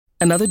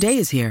Another day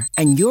is here,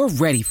 and you're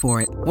ready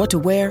for it. What to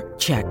wear?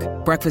 Check.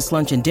 Breakfast,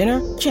 lunch, and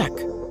dinner? Check.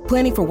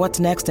 Planning for what's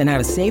next and how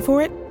to save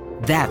for it?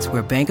 That's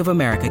where Bank of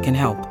America can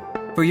help.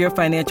 For your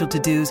financial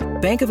to-dos,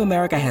 Bank of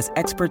America has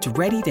experts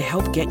ready to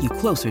help get you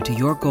closer to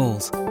your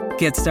goals.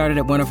 Get started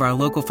at one of our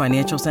local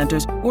financial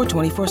centers or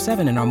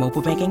 24/7 in our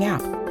mobile banking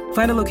app.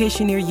 Find a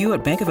location near you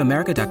at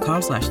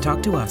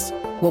bankofamerica.com/talktous.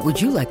 What would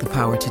you like the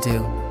power to do?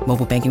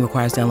 Mobile banking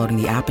requires downloading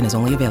the app and is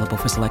only available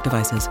for select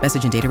devices.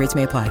 Message and data rates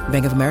may apply.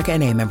 Bank of America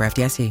N.A., member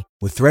FDIC.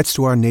 With threats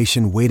to our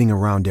nation waiting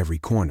around every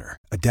corner,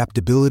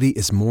 adaptability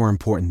is more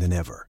important than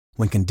ever.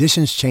 When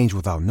conditions change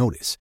without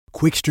notice,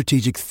 quick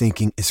strategic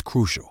thinking is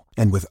crucial.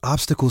 And with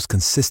obstacles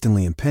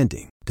consistently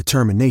impending,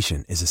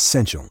 determination is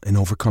essential in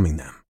overcoming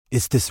them.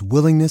 It's this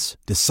willingness,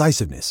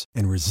 decisiveness,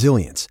 and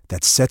resilience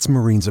that sets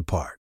Marines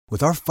apart.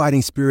 With our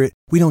fighting spirit,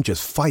 we don't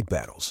just fight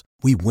battles,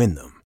 we win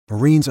them.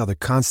 Marines are the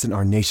constant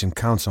our nation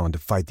counts on to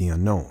fight the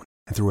unknown.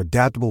 And through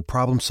adaptable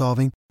problem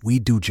solving, we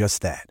do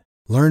just that.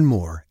 Learn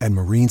more at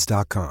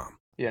marines.com.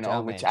 You know,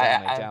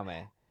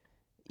 Jaume,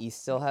 you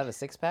still have a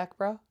six-pack,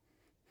 bro?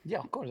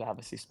 Yeah, of course I have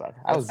a six-pack.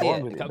 I was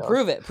born with it.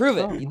 Prove it.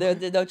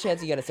 There's no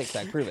chance you got a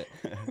six-pack. Prove it.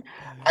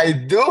 I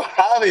do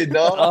have it,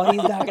 though. Oh,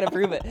 he's not going to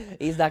prove it.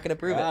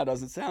 It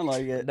doesn't sound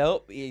like it.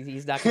 Nope,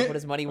 he's not going to put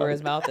his money where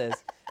his mouth is.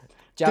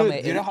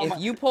 Jaume, if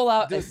you pull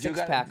out a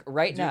six-pack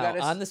right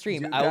now on the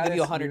stream, I will give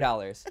you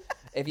 $100.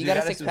 If you got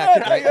a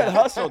six-pack right now.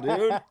 Hustle,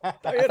 dude. I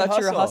thought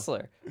you were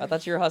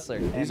a hustler.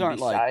 These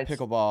aren't like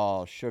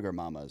pickleball sugar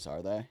mamas,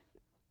 are they?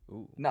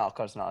 Ooh. No, of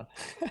course not.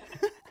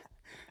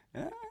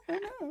 All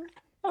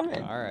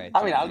right.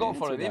 I mean, I'll go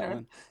for a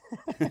dinner.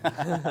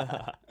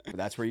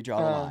 That's where you draw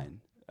the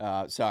line.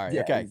 Sorry.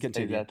 Yeah, okay,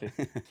 continue. Exactly.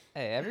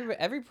 Hey,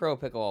 every pro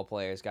pickleball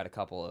player's got a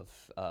couple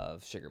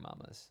of sugar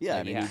mamas. Yeah,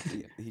 like, I mean,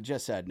 he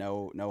just said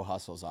no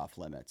hustles off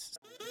limits.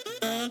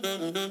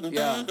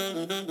 Yeah.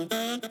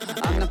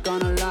 I'm not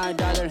gonna lie,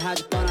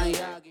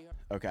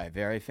 Okay,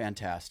 very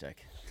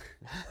fantastic.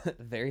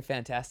 Very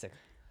fantastic.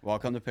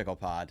 Welcome to Pickle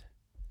Pod.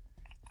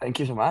 Thank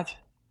you so much.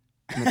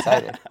 I'm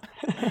excited.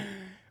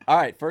 All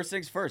right, first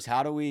things first.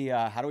 How do we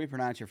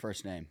pronounce your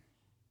first name?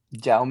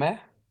 Jaume.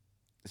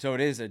 So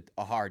it is a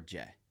hard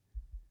J.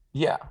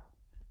 Yeah.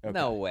 Okay.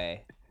 No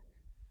way.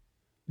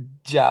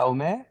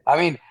 Jaume. I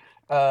mean,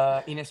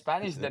 in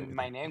Spanish, then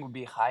my name would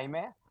be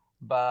Jaime,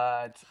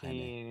 but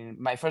in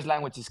my first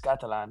language is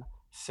Catalan,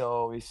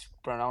 so it's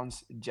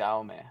pronounced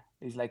Jaume.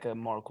 It's like a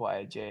more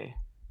quiet J.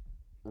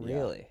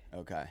 Really? Yeah.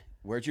 Okay.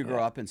 Where'd you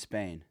grow up in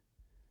Spain?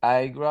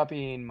 I grew up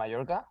in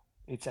Mallorca.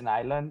 It's an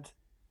island.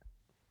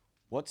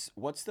 What's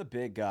the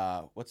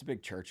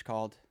big church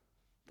called?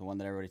 The one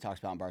that everybody talks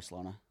about in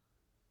Barcelona?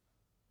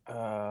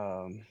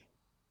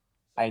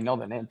 I know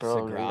the name,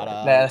 probably.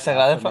 Sagrada.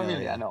 Sagrada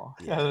Familia. No,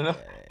 yeah, I don't know.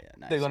 Yeah.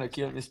 Nice, They're gonna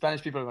kill me.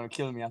 Spanish people are gonna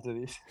kill me after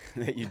this.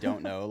 That you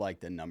don't know, like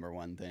the number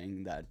one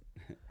thing that.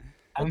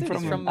 I'm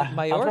from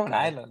Mallorca. I'm from an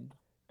island.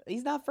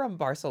 He's not from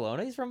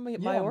Barcelona. He's from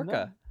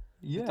Mallorca.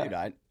 Yeah, dude,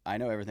 I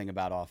know everything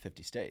about all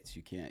 50 states.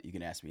 You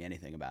can ask me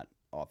anything about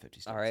all 50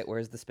 states. All right,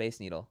 where's the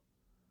Space Needle?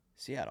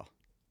 Seattle.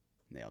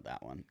 Nailed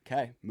that one.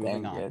 Okay,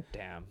 moving on. Good.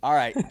 Damn. All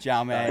right,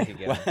 Jaume.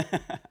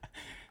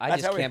 I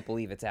just can't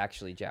believe it's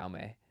actually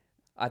Jaume.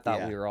 I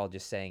thought we were all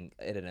just saying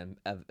it in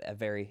a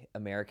very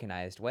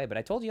Americanized way, but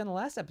I told you on the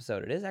last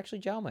episode it is actually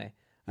Jaume. Yeah.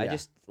 I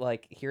just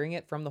like hearing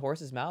it from the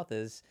horse's mouth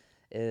is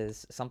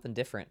something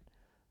different.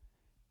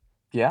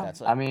 Yeah,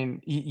 I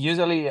mean,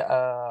 usually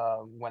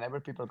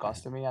whenever people come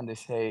to me and they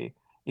say,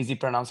 "Is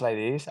it pronounced like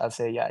this?" I'll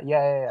say,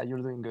 "Yeah,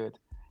 you're doing good,"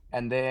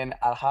 and then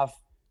I'll have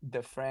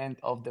the friend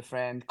of the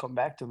friend come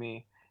back to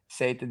me,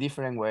 say it a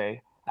different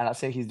way, and I'll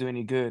say he's doing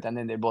it good, and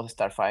then they both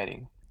start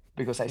fighting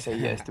because I say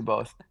yes to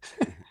both.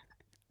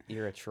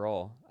 You're a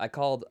troll. I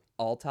called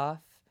Altaf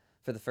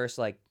for the first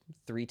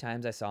 3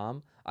 times I saw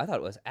him. I thought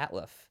it was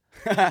Atlif.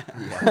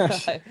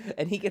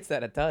 And he gets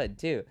that a ton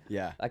too.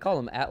 Yeah. I called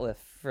him Atlif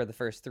for the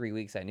first 3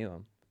 weeks I knew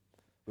him.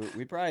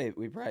 We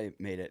probably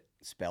made it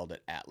spelled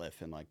it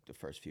Atlif in the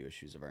first few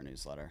issues of our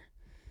newsletter.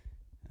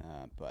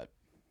 But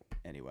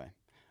anyway.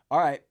 All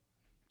right,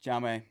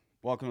 Jaume,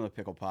 welcome to the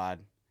Pickle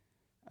Pod.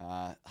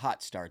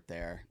 Hot start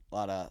there.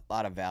 A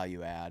lot of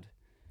value add.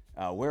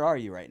 Where are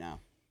you right now?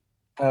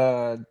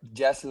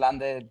 Just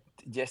landed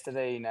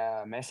yesterday in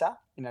Mesa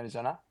in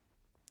Arizona.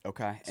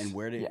 Okay, and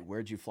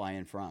where'd you fly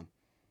in from?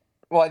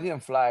 Well, I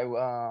didn't fly.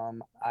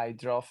 I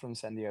drove from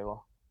San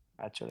Diego,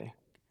 actually.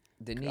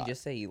 Didn't you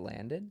just say you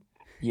landed?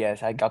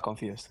 Yes, I got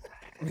confused.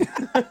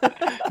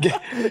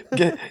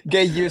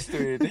 get used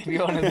to it if you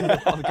want to do the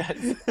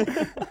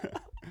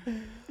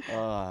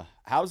podcast.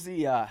 How's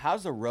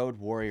the road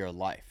warrior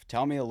life?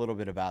 Tell me a little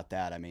bit about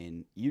that. I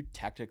mean, you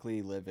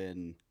technically live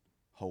in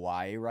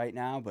Hawaii right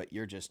now, but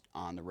you're just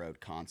on the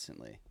road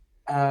constantly.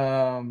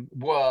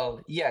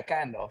 Well, yeah,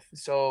 kind of.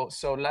 So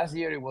last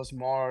year it was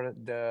more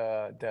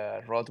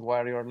the road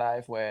warrior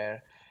life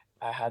where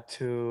I had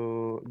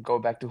to go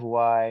back to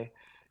Hawaii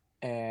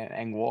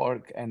and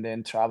work and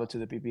then travel to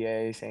the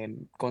PPAs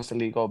and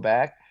constantly go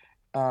back.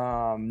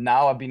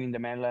 Now I've been in the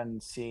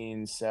mainland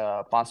since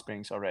Palm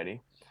Springs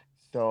already.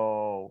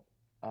 So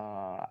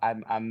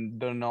I'm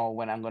don't know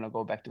when I'm gonna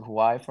go back to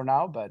Hawaii for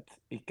now, but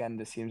it kind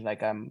of seems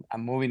like I'm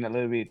moving a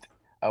little bit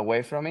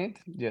away from it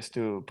just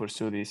to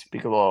pursue this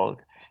pickleball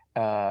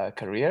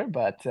career.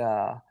 But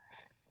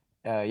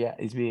yeah,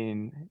 it's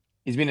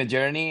been a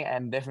journey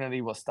and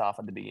definitely was tough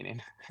at the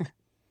beginning.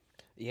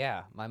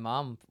 Yeah, my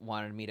mom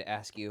wanted me to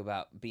ask you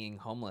about being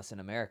homeless in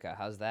America.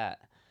 How's that?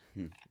 Hmm.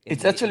 In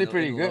It's the actually in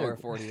pretty the lower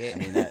good. 48. I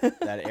mean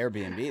that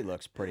Airbnb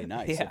looks pretty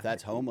nice. Yeah. If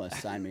that's homeless,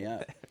 sign me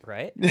up.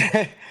 Right?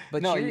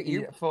 But No,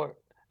 you're for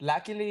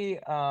luckily,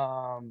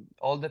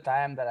 all the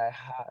time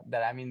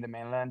that I'm in the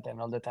mainland and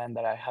all the time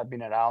that I have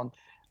been around,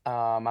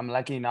 I'm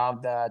lucky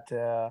enough that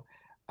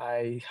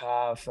I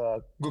have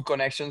good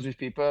connections with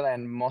people,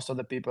 and most of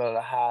the people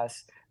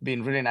has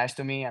been really nice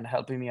to me and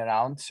helping me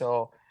around.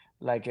 So,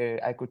 like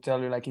I could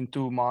tell you, like in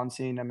 2 months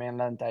in the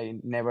mainland, I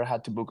never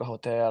had to book a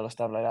hotel or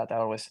stuff like that. I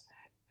always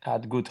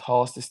had good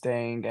hosts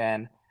staying,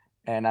 and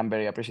I'm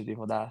very appreciative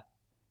of that.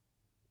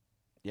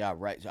 Yeah,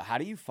 right. So how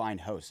do you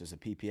find hosts? Does a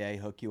PPA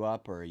hook you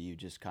up, or are you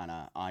just kind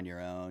of on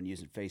your own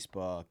using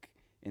Facebook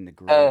in the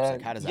groups?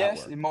 Like, how does that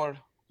Yes, work?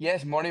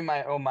 more in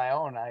my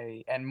own.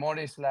 And more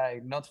is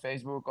like not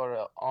Facebook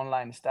or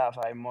online stuff.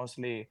 I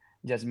mostly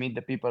just meet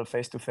the people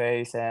face to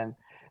face, and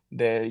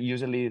the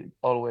usually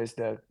always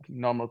the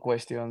normal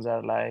questions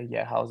are like,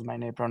 yeah, how's my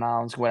name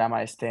pronounced? Where am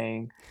I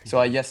staying? So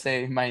I just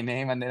say my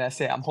name and then I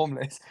say I'm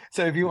homeless.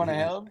 So if you want to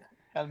help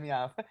me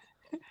out.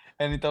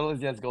 And it always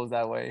just goes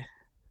that way.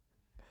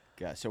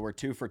 Yeah, so we're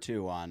 2 for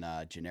 2 on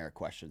generic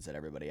questions that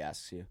everybody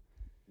asks you.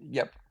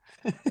 Yep.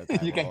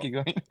 Okay, You can well, keep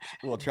going.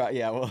 we'll try.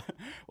 Yeah,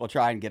 we'll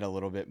try and get a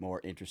little bit more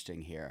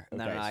interesting here.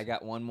 No, Okay. no, I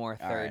got one more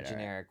All third right, all right,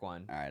 generic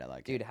one. all right. I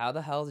like Dude, it. how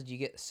the hell did you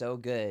get so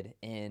good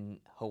in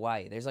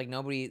Hawaii? There's like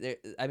nobody there.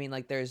 I mean,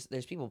 like there's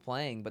people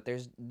playing, but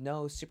there's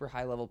no super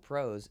high level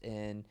pros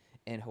in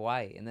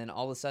Hawaii. And then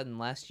all of a sudden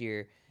last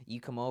year you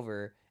come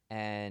over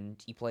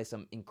and you play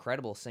some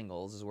incredible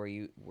singles. Is where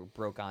you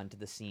broke onto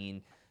the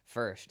scene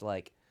first.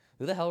 Like,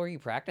 who the hell were you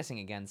practicing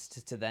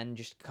against to then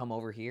just come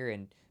over here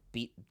and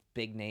beat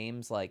big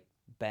names like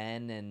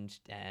Ben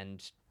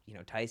and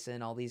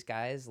Tyson, all these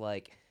guys?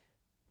 Like,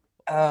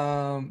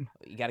 Um,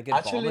 you got a good ball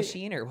actually,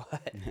 machine or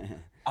what?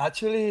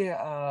 Actually,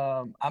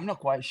 I'm not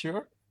quite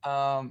sure.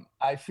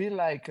 I feel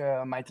like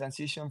my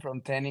transition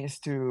from tennis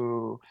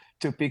to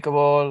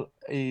pickleball,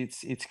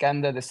 it's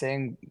kind of the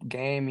same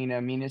game in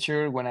a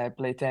miniature. When I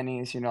play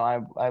tennis,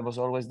 I was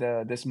always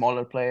the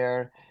smaller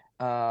player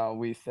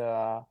with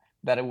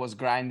that I was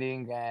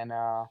grinding, and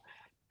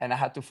I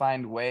had to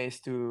find ways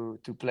to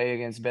play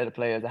against better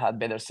players that had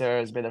better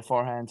serves, better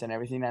forehands, and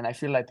everything. And I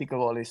feel like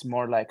pickleball is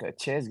more like a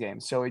chess game,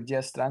 so it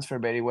just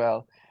transferred very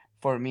well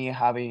for me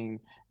having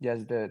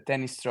just the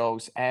tennis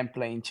strokes and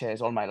playing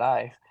chess all my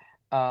life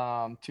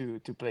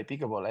to play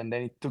pickleball. And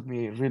then it took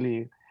me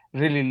really,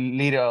 really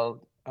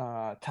little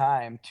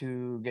time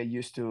to get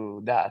used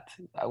to that.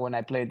 When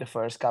I played the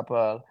first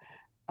couple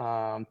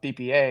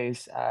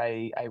PPAs,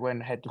 I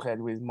went head to head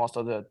with most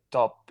of the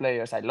top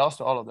players. I lost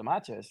all of the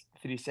matches,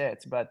 3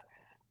 sets, but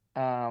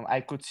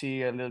I could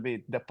see a little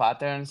bit the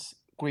patterns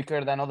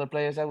quicker than other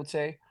players, I would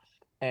say.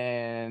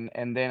 And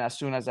then as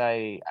soon as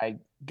I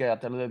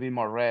got a little bit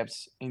more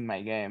reps in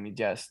my game, it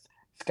just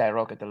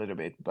skyrocketed a little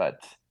bit.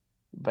 But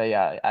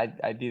yeah,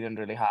 I didn't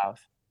really have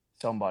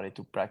somebody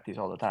to practice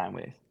all the time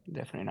with.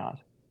 Definitely not.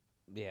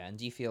 Yeah, and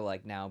do you feel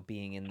like now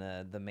being in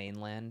the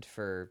mainland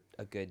for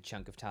a good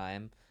chunk of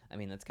time? I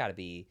mean, that's got to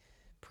be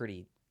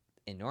pretty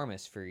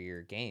enormous for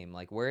your game.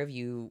 Like, where have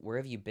you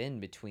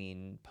been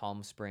between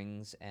Palm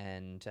Springs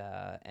and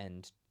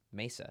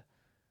Mesa?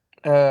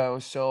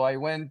 So I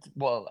went,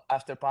 well,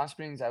 after Palm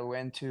Springs, I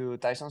went to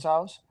Tyson's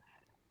house,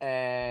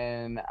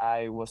 and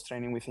I was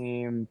training with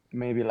him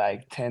maybe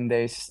like 10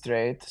 days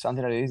straight,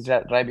 something like this,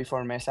 right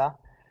before Mesa.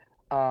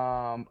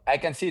 I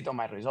can see it on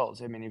my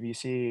results. I mean, if you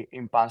see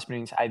in Palm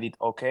Springs, I did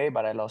okay,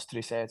 but I lost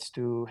 3 sets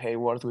to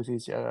Hayward, which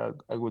is a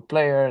good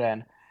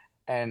player,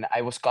 and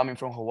I was coming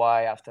from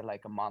Hawaii after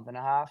like a month and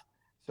a half,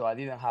 so I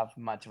didn't have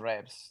much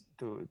reps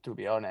to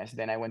be honest.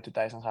 Then I went to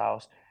Tyson's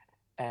house,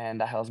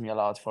 and that helps me a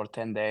lot for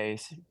 10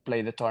 days.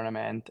 Played the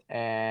tournament,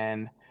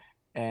 and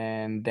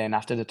then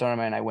after the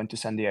tournament, I went to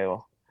San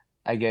Diego.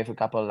 I gave a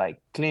couple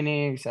like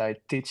clinics. I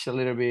teach a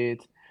little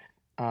bit,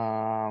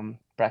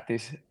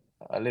 practice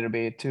a little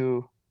bit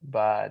too.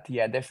 But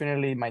yeah,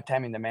 definitely my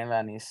time in the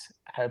mainland is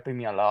helping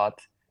me a lot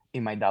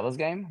in my doubles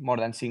game more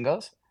than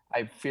singles.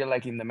 I feel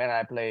like in the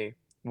mainland I play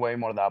way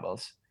more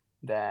doubles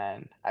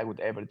than I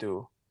would ever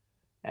do.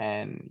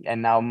 And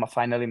now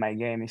finally my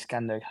game is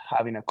kind of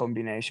having a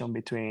combination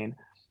between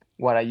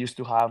what I used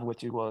to have,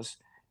 which it was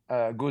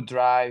good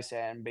drives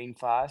and being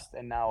fast,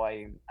 and now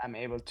I'm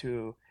able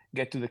to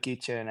get to the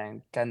kitchen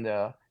and kind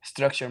of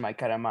structure my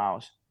cat and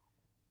mouse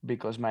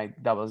because my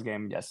doubles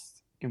game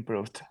just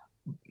improved.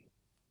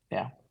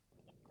 Yeah.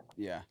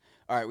 Yeah.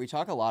 All right. We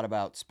talk a lot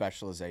about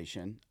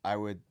specialization. I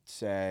would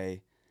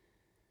say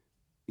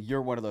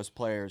you're one of those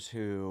players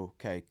who,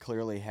 okay,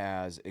 clearly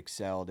has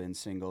excelled in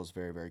singles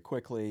very, very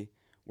quickly,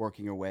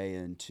 working your way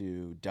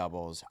into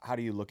doubles. How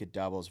do you look at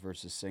doubles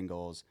versus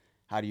singles?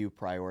 How do you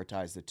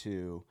prioritize the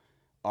two?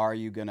 are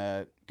you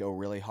gonna go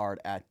really hard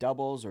at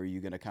doubles, or are you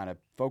gonna kind of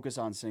focus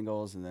on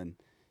singles and then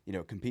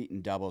compete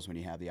in doubles when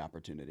you have the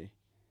opportunity?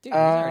 Dude,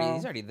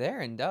 he's already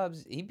there in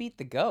dubs. He beat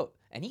the GOAT,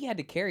 and he had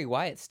to carry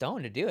Wyatt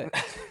Stone to do it.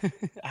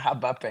 I have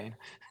back pain.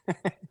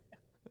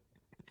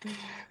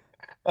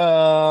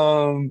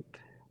 um,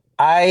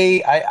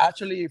 I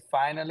actually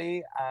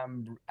finally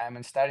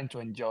I'm starting to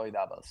enjoy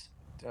doubles.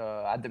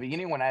 At the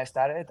beginning when I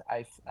started,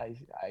 I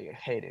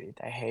hated it.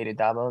 I hated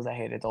doubles. I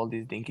hated all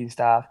this dinking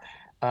stuff.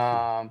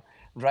 Um,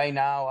 right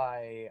now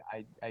I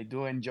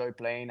do enjoy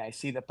playing. I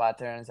see the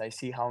patterns. I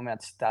see how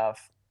much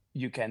stuff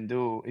you can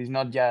do. It's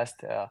not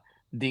just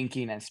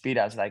dinking and speed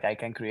ups. Like I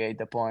can create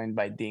the point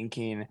by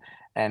dinking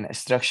and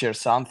structure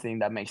something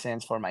that makes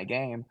sense for my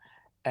game.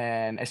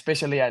 And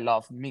especially I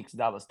love mixed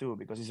doubles too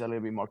because it's a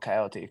little bit more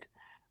chaotic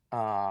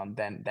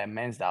than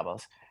men's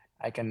doubles.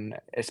 I can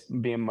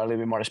be a little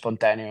bit more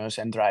spontaneous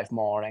and drive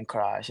more and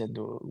crash and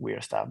do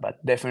weird stuff.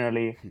 But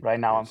definitely right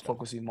now I'm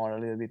focusing more a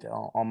little bit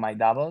on my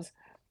doubles,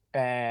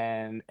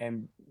 and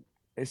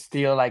it's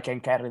still I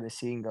can carry the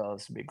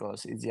singles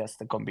because it's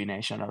just a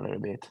combination a little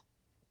bit.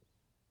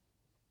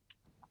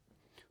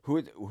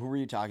 Who were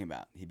you talking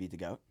about? He beat the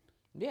GOAT?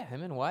 Yeah,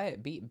 him and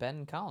Wyatt beat Ben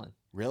and Colin.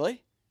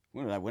 Really?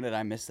 When did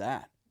I miss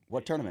that?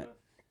 What tournament?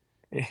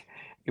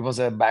 It was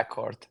a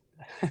backcourt.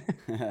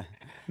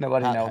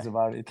 Nobody knows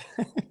about it.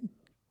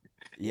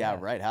 Yeah,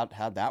 right.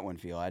 How'd that one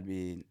feel? I'd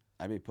be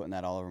putting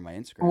that all over my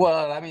Instagram.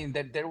 Well, I mean,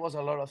 there was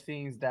a lot of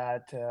things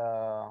that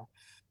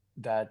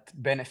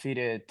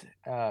benefited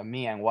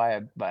me and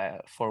Wyatt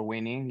for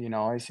winning. You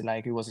know, it's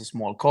like it was a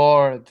small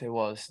court. There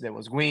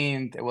was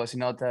wind. It was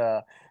not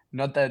the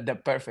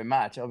perfect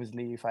match.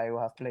 Obviously, if I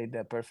would have played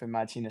the perfect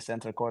match in the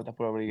central court, I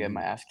probably get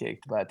my ass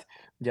kicked. But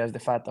just the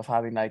fact of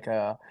having like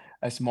a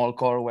small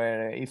court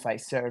where if I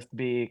served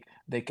big,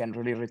 they can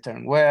really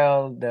return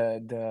well.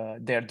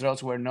 Their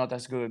draws were not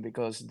as good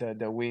because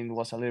the wind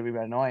was a little bit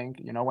annoying.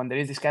 You know, when there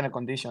is this kind of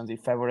conditions,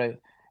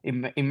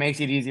 it makes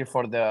it easier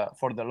for the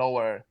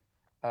lower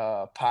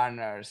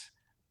partners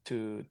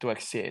to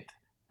exceed.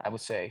 I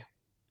would say.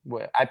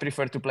 Well, I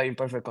prefer to play in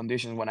perfect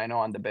conditions when I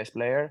know I'm the best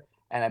player,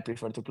 and I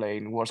prefer to play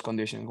in worse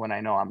conditions when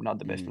I know I'm not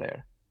the best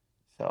player.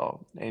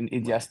 So, and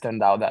it just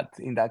turned out that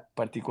in that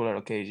particular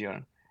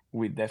occasion,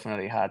 we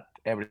definitely had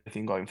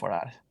everything going for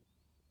us.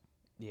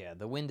 Yeah,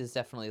 the wind is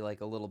definitely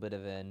like a little bit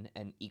of an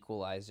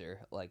equalizer,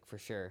 like for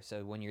sure.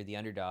 So when you're the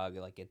underdog,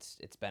 like it's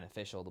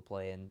beneficial to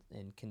play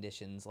in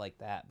conditions like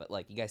that. But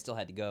like you guys still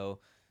had to go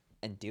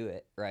and do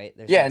it, right?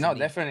 Yeah, no,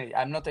 definitely.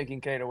 I'm not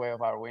taking credit away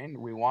of our win.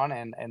 We won,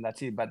 and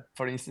that's it. But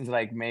for instance,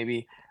 like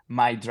maybe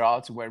my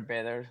draws were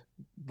better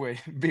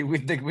be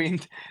with the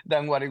wind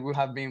than what it would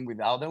have been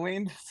without the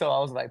wind. So I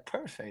was like,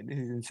 perfect. This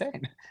is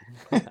insane.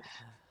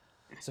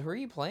 So who are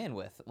you playing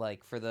with?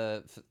 Like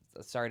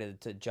sorry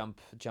to jump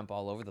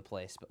all over the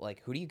place, but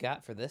like who do you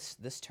got for this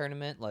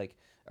tournament? Like,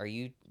 are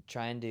you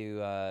trying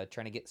to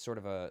get sort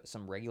of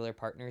some regular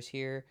partners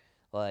here?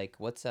 Like,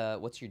 what's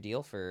your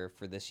deal for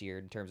this year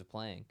in terms of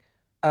playing?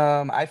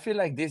 I feel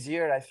like this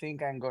year, I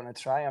think I'm gonna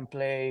try and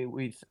play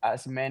with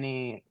as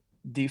many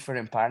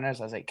different partners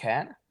as I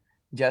can,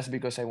 just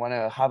because I want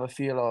to have a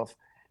feel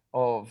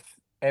of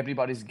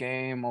everybody's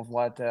game, of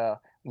what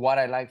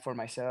I like for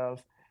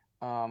myself.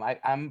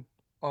 I'm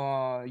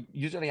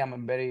usually I'm a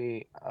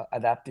very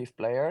adaptive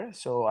player,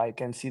 so I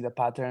can see the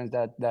patterns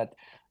that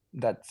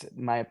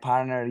my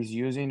partner is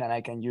using, and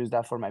I can use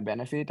that for my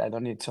benefit. I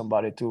don't need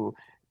somebody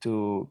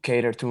to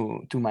cater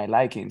to my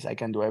likings. I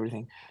can do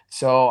everything.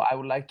 So I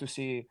would like to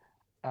see.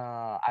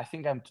 I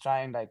think I'm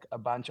trying like a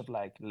bunch of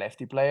like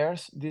lefty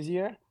players this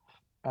year,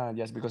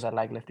 just because I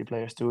like lefty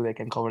players too. They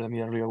can cover the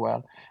middle real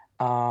well.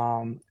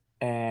 Um,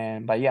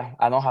 and but yeah,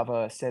 I don't have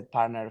a set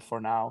partner for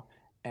now,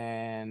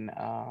 and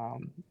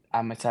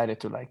I'm excited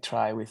to like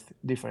try with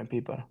different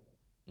people.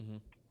 Mm-hmm.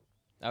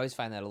 I always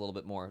find that a little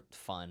bit more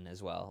fun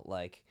as well.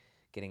 Like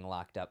getting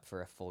locked up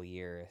for a full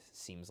year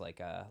seems like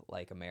a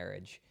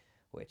marriage,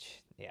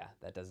 which yeah,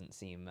 that doesn't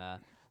seem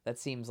that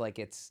seems like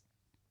it's.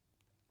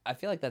 I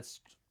feel like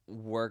that's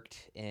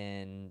worked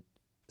in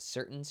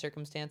certain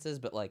circumstances,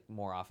 but like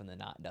more often than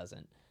not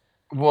doesn't.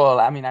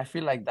 Well, I mean, I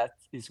feel like that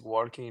is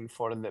working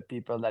for the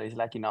people that is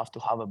lucky enough to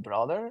have a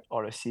brother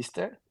or a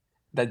sister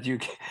that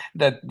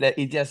that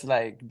it just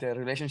like the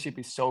relationship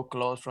is so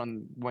close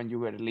from when you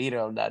were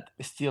little that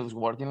it still is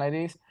working like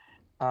this.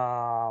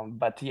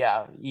 But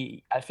yeah,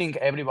 I think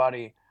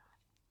everybody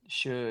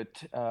should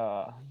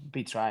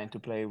be trying to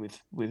play with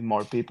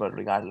more people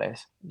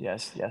regardless.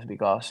 Just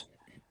because.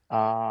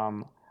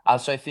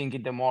 Also, I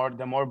think the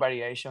more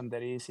variation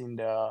there is in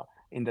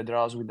the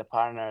draws with the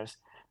partners,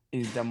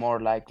 is the more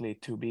likely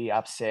to be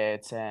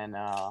upsets and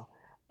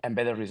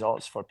better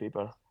results for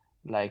people.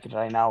 Like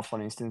right now,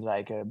 for instance,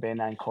 like Ben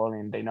and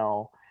Colin, they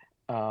know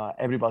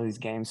everybody's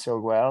game so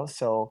well,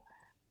 so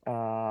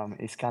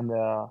it's kind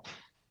of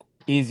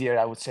easier,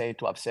 I would say,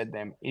 to upset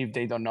them if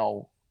they don't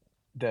know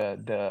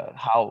the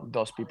how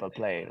those people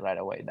play right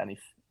away than if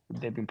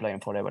they've been playing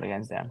forever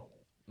against them.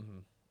 Mm-hmm.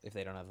 If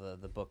they don't have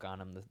the book on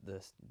them,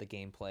 the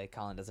gameplay.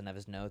 Colin doesn't have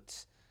his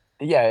notes.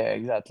 Yeah,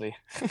 exactly.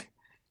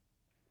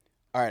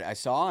 All right, I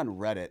saw on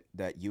Reddit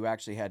that you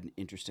actually had an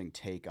interesting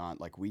take on,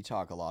 like, we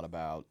talk a lot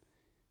about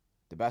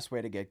the best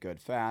way to get good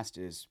fast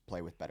is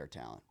play with better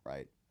talent,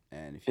 right?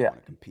 And if you Yeah.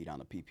 want to compete on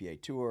the PPA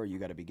tour, you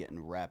got to be getting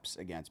reps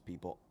against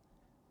people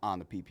on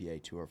the PPA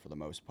tour for the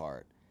most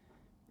part.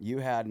 You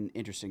had an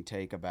interesting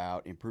take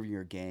about improving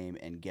your game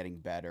and getting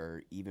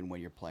better even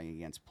when you're playing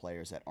against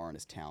players that aren't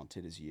as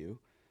talented as you.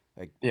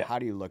 Like, Yeah. how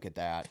do you look at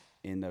that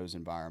in those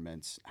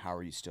environments? How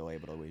are you still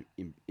able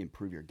to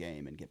improve your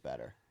game and get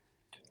better?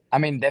 I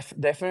mean,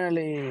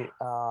 definitely,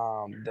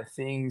 the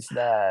things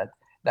that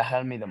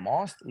help me the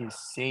most is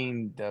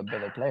seeing the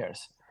better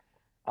players.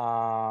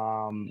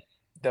 Um,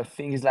 the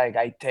things like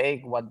I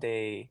take what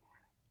they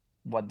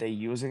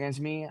use against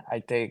me. I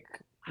take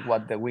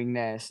what the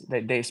weakness they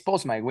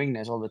expose my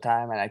weakness all the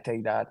time, and I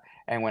take that.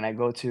 And when I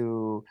go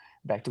to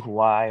back to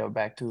Hawaii or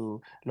back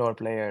to lower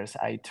players,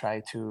 I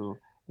try to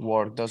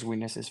work those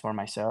weaknesses for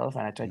myself,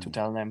 and I try to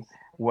tell them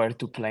where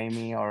to play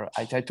me, or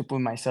I try to put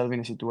myself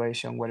in a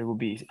situation where it would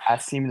be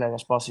as similar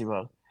as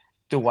possible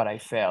to what I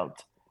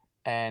felt,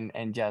 and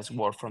just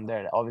work from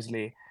there.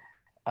 Obviously,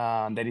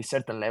 there is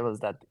certain levels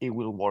that it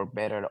will work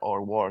better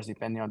or worse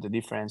depending on the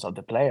difference of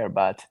the player,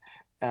 but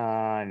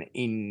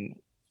in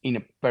a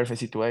perfect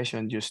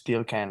situation you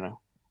still can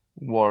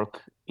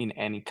work in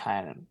any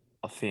kind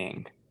of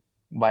thing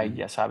by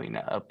just having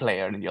a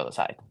player on the other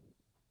side.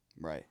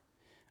 Right.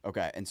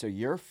 Okay. And so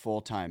you're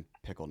full-time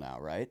pickle now,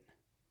 right?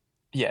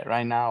 Yeah,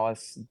 right now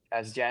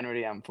as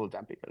January I'm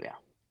full-time pickle. Yeah.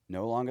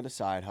 No longer the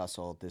side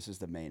hustle. This is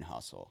the main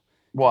hustle.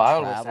 Well, You're I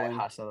always say traveling.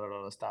 hustle a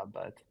lot of stuff,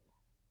 but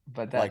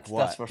Like that's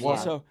what? for Well,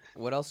 fun.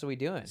 What else are we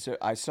doing? so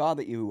I saw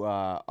that you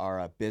are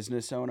a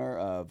business owner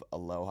of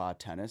Aloha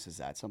Tennis. Is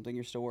that something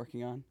you're still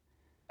working on?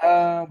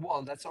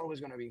 Well, that's always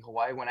gonna be in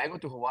Hawaii. When I go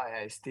to Hawaii,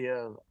 I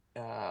still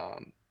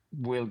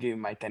will give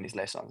my tennis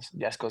lessons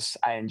just because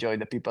I enjoy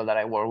the people that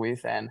I work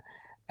with, and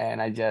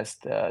I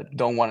just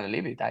don't want to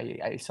leave it.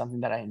 It's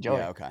something that I enjoy.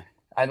 Yeah. Okay.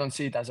 I don't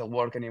see it as a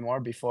work anymore.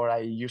 Before I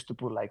used to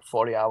put like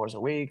 40 hours a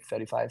week,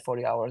 35,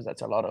 40 hours.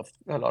 That's a lot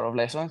of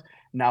lessons.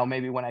 Now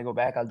maybe when I go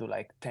back, I'll do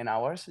like 10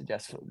 hours.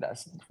 Just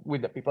that's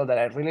with the people that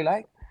I really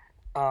like.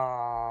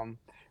 Um,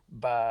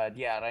 but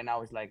yeah, right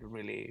now it's like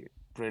really,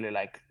 really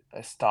like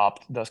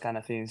stopped those kind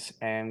of things.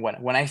 And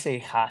when I say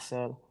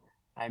hustle,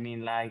 I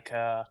mean like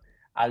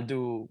I'll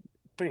do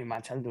pretty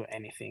much I'll do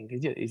anything.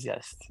 It's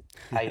just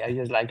I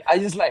just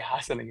like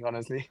hustling,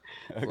 honestly.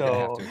 Okay. We're gonna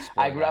have So to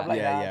I explore grew up that. like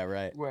Yeah. that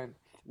Right. when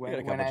We got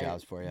a when couple I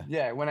jobs for you.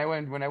 yeah when I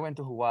went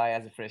to Hawaii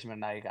as a freshman,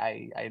 like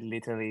I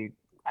literally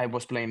I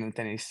was playing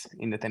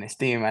in the tennis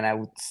team, and I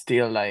would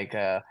still like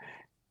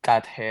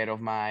cut hair of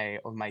my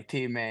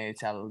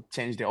teammates. I'll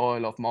change the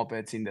oil of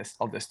mopeds in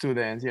of the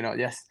students.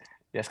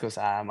 Just because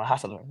I'm a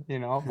hustler.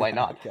 Why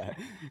not? Okay.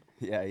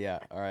 Yeah.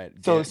 All right.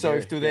 So Gary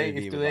if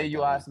Vee would today like you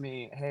that one. ask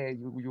me, hey,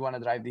 you want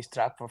to drive this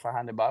truck for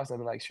 $500? I'll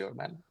be like, sure,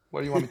 man.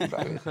 What do you want me to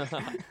drive it?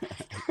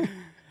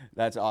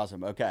 That's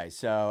awesome. Okay,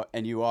 so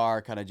and you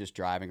are kind of just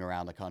driving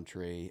around the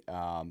country.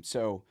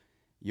 So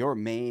your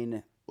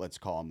main, let's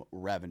call them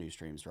revenue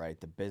streams, right?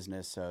 The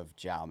business of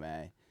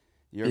Jaume.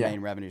 Your Yeah.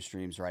 main revenue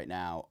streams right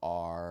now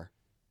are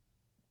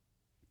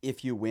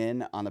if you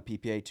win on the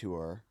PPA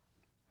tour,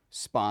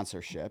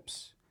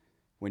 sponsorships.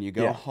 When you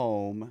go Yeah.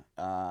 home,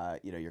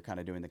 you're kind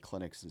of doing the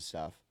clinics and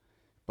stuff.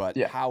 But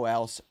Yeah. how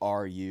else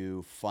are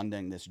you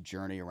funding this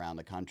journey around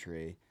the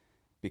country,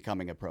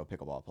 becoming a pro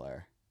pickleball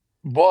player?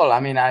 Well, I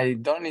mean, I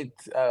don't need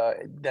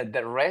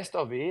the rest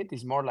of it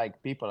is more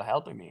like people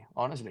helping me,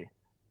 honestly.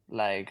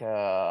 Like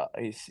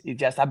it's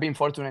just I've been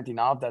fortunate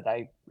enough that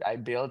I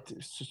built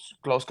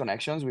close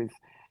connections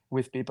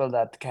with people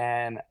that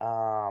can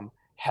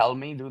help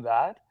me do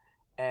that.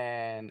 These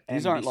And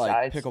aren't like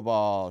besides,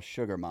 pickleball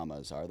sugar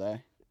mamas, are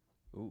they?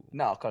 Ooh.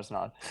 no, of course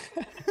not.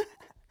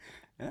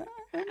 I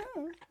don't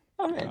know.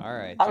 I mean, All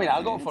right, I'll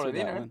You go for a answered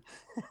that dinner. one.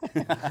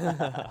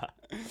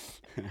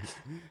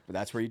 But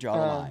that's where you draw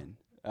the line.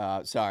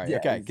 Sorry. Yeah,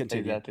 Okay,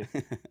 continue. exactly.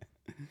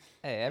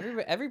 Hey,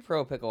 every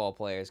pro pickleball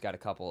player's got a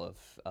couple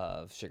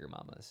of sugar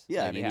mamas.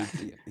 Yeah, Like, I mean, you have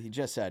to. he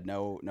just said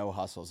no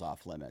hustles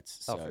off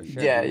limits. Oh, So for you,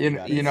 sure. Yeah, you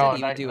got you He it. know, said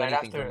he would do right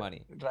anything for after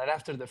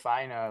money. the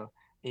final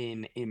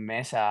in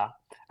Mesa,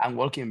 I'm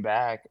walking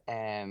back,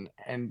 and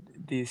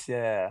this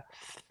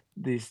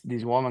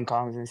woman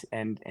comes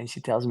and she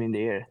tells me in the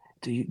ear,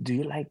 do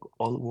you like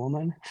old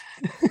woman?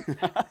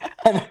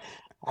 And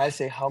I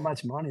say, how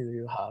much money do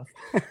you have?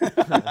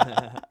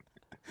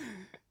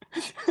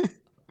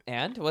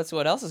 And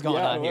what else is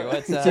going Yeah, on here?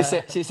 what-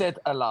 What's She said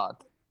a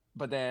lot,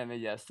 but then it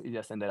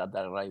just ended up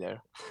that right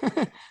there.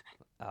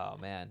 Oh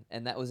man,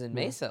 and that was in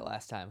Yeah. Mesa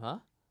last time, huh?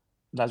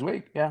 Last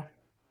week, yeah.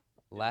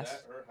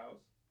 Last.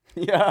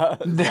 yeah.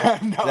 Is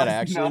that No,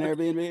 actually no. an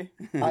Airbnb?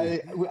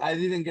 I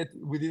didn't get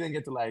we didn't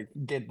get to like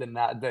get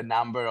the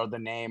number or the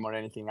name or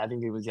anything. I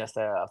think it was just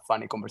a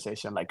funny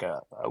conversation, like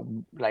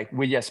like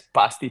we just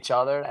passed each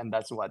other, and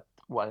that's what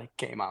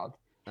came out.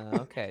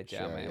 Okay, Sure,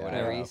 Jaume, yeah,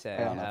 whatever Yeah, you say.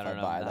 I don't know I if don't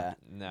I know. buy that.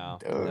 No,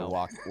 Dude. no,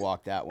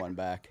 Walk that one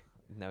back.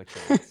 no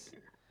chance.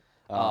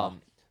 Uh,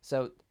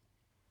 So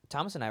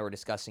Thomas and I were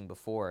discussing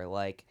before,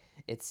 like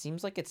it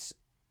seems like it's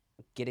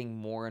getting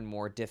more and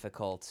more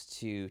difficult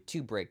to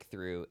break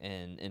through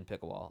in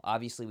pickleball.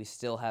 Obviously, we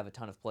still have a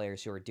ton of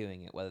players who are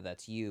doing it, whether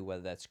that's you,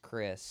 whether that's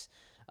Chris.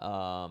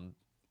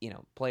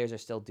 Players are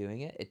still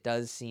doing it. It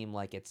does seem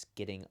like it's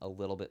getting a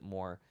little bit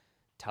more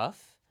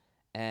tough,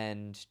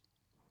 and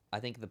I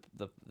think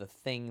the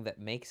thing that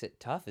makes it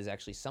tough is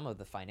actually some of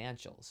the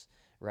financials,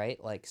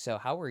 right? Like, so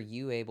how were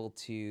you able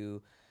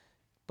to,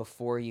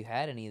 before you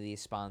had any of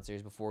these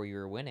sponsors, before you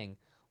were winning,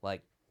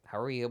 like, how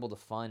were you able to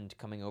fund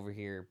coming over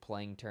here,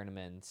 playing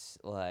tournaments,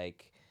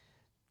 like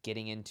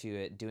getting into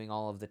it, doing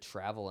all of the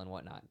travel and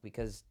whatnot?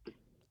 Because,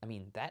 I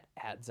mean, that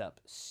adds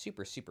up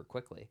super, super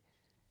quickly.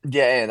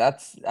 Yeah,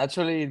 that's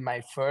actually my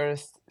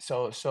first.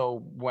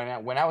 So when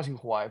I was in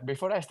Hawaii,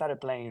 before I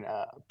started playing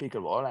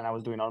pickleball and I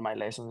was doing all my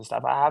lessons and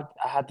stuff, I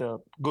had a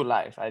good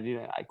life. I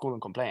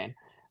couldn't complain.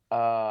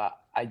 I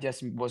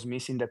just was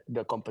missing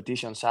the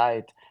competition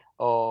side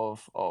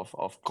of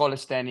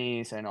college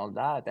tennis and all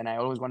that. And I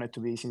always wanted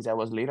to be, since I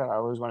was little, I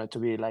always wanted to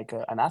be like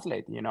an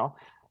athlete, you know.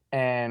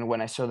 And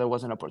when I saw there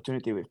was an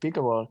opportunity with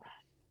pickleball,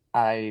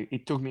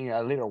 it took me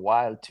a little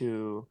while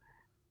to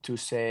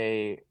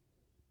say,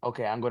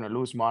 okay, I'm going to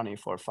lose money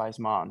for 5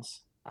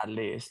 months at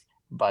least.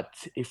 But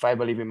if I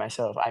believe in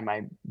myself, I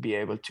might be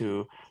able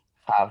to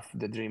have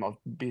the dream of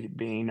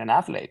being an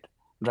athlete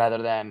rather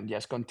than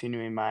just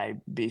continuing my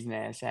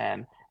business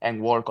and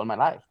work all my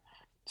life.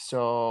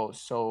 So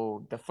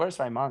the first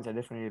 5 months, I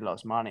definitely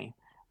lost money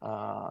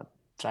uh,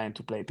 trying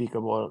to play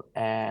pickleball,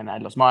 and I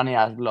lost money.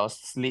 I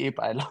lost sleep.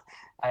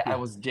 I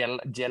was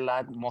jet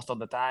lagged most of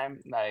the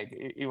time. Like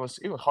it was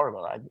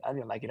horrible. I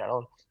didn't like it at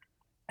all.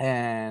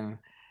 And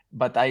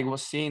but I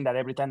was seeing that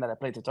every time that I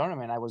played the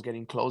tournament, I was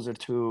getting closer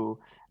to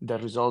the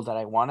result that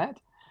I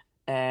wanted,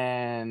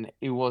 and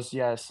it was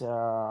just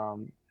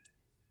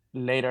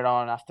later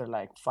on, after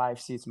like 5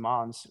 6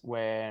 months,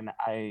 when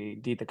I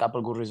did a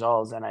couple good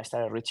results and I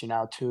started reaching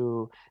out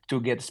to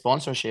get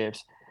sponsorships.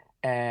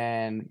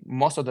 And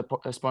most of the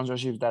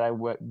sponsorships that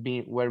were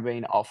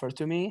being offered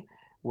to me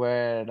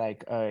were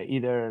like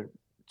either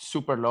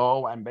super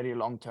low and very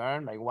long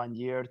term, like 1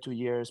 year 2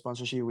 year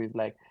sponsorship with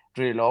like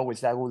really low,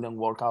 which that wouldn't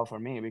work out for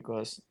me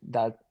because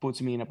that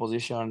puts me in a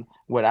position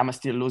where I'm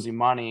still losing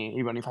money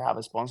even if I have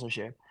a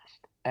sponsorship.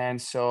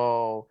 And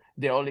so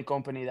the only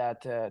company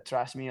that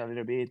trusts me a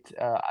little bit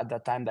at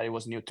that time, that it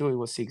was new too, it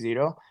was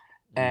 6-0.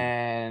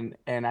 And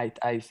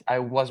I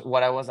was,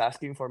 what I was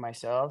asking for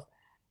myself,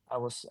 I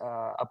was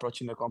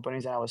approaching the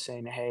companies and I was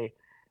saying, hey,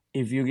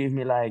 if you give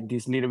me like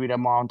this little bit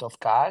amount of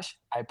cash,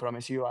 I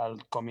promise you I'll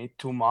commit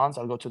 2 months,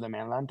 I'll go to the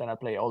mainland and I'll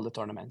play all the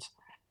tournaments,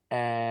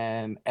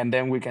 and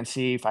then we can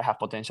see if I have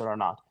potential or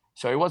not.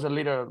 So it was a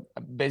little,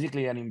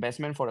 basically an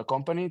investment for a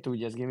company to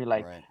just give me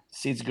like Right.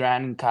 6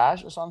 grand in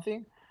cash or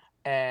something,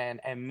 and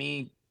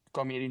me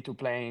committing to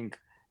playing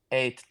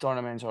 8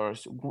 tournaments or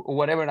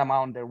whatever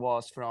amount there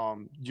was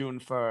from June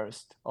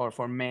 1st or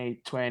from May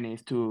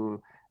 20th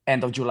to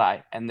end of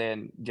July, and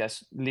then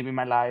just living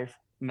my life,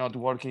 not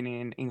working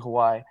in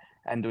Hawaii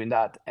and doing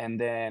that. And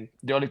then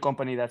the only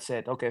company that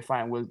said, okay,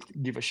 fine, we'll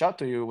give a shot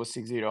to you was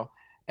 6-0.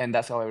 And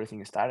that's how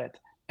everything started.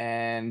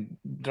 And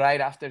right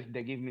after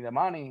they give me the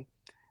money,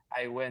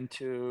 I went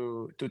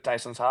to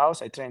Tyson's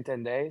house. I trained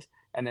 10 days.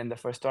 And then the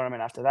first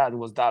tournament after that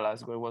was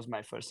Dallas, where it was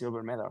my first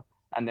silver medal.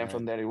 And then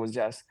from there, it was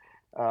just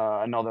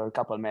another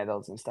couple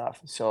medals and stuff.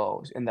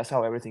 So, and that's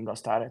how everything got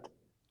started.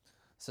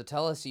 So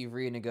tell us you've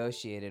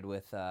renegotiated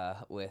with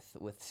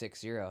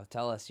 6-0.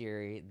 Tell us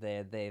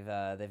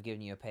they've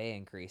given you a pay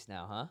increase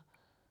now, huh?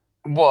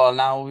 Well,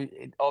 now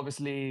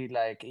obviously,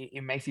 like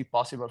it makes it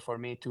possible for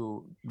me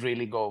to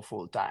really go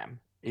full time,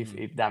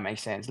 if that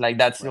makes sense. Like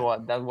that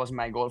was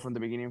my goal from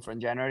the beginning, from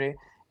January.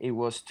 It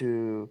was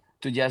to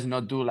just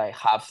not do like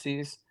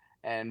halfsies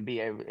and be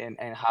able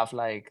and have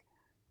like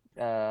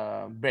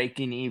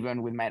breaking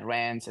even with my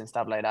rents and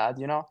stuff like that.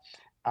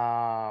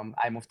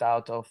 I moved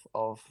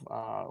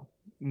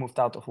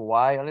out of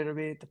Hawaii a little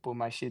bit, put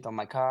my shit on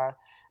my car,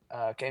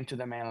 came to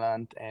the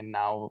mainland, and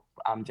now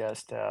I'm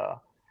just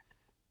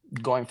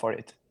going for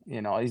it.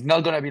 It's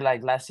not gonna be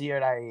like last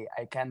year.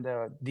 I kind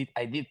of did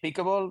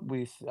pickleball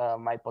with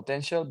my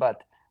potential,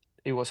 but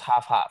it was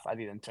half half. I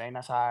didn't train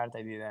as hard.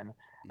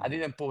 I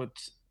didn't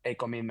put a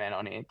commitment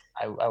on it.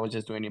 I was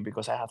just doing it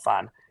because I have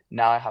fun.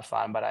 Now I have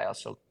fun, but I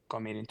also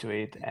commit into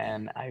it,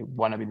 and I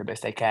want to be the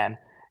best I can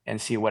and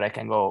see where I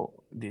can go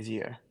this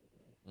year.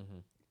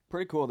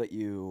 Pretty cool that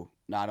you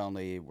not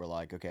only were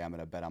like, okay, I'm going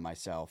to bet on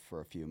myself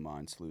for a few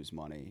months, lose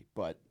money,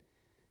 but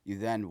you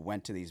then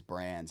went to these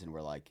brands and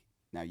were like,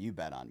 now you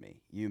bet on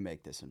me. You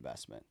make this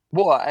investment.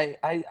 Well,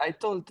 I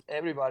told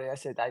everybody, I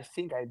said, I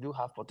think I do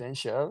have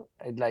potential.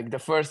 Like the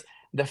first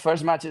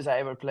matches I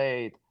ever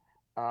played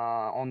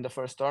on the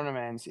first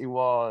tournaments,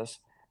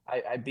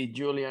 I beat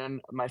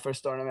Julian my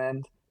first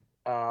tournament.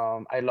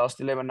 I lost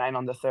 11-9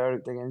 on the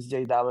third against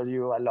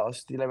JW. I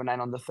lost 11-9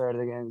 on the third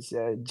against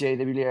J.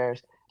 De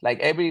Villiers. Like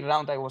every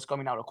round I was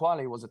coming out of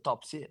quali was a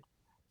top seed.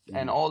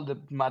 And all the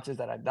matches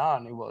that I've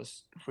done, it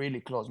was really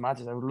close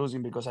matches. I was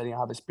losing because I didn't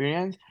have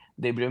experience.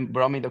 They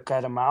brought me the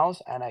cat and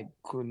mouse, and I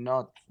could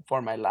not,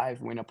 for my life,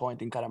 win a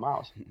point in cat and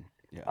mouse.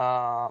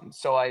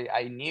 So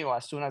I knew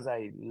as soon as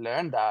I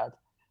learned that,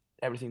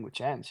 everything would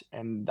change,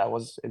 and that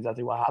was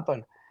exactly what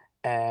happened.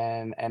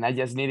 And I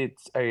just needed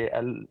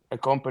a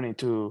company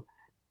to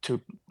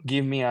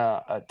give me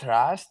a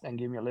trust and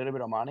give me a little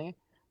bit of money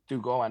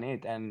to go on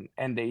it, and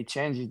the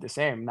change is the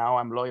same. Now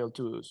I'm loyal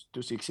to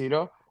 60.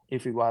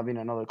 If it would have been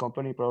another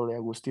company, probably I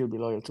would still be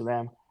loyal to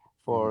them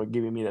for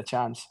giving me the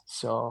chance.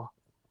 So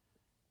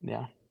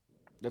yeah.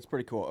 That's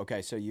pretty cool.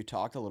 Okay, so you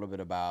talked a little bit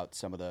about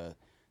some of the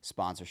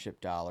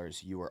sponsorship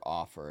dollars you were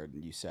offered,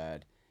 and you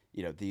said,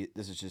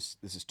 this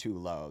is too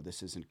low.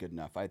 This isn't good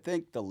enough. I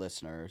think the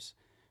listeners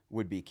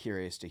would be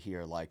curious to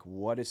hear, like,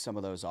 what does some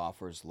of those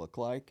offers look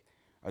like?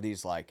 Are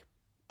these like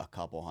a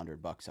couple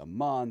 $100 a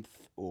month,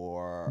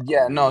 or are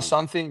Yeah, no, we?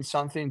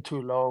 something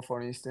too low.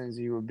 For instance,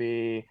 you would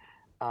be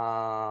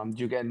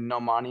you get no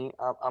money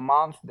a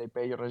month. They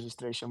pay your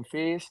registration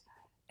fees,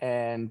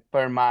 and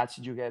per match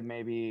you get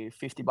maybe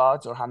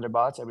 $50 or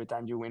 $100 every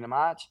time you win a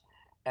match,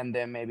 and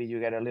then maybe you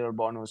get a little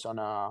bonus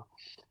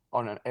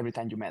every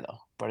time you medal,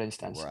 for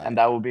instance, and Right.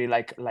 that would be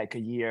like a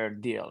year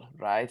deal,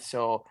 right?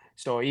 So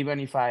even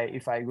if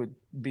I would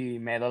be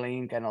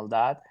medaling and all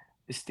that,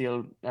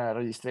 still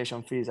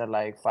registration fees are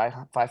like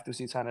five to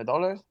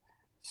 $600.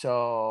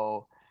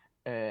 So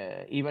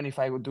even if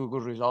I would do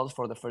good results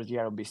for the first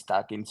year, I would be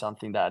stuck in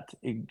something that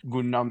it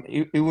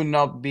would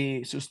not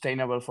be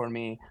sustainable for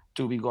me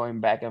to be going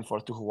back and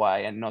forth to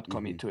Hawaii and not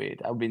commit to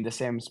it. I would be in the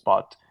same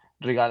spot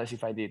regardless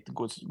if I did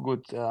good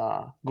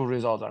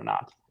results or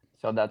not.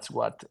 So that's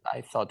what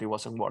I thought it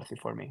wasn't worth it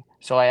for me.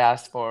 So I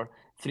asked for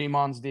 3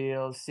 months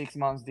deals, 6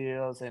 months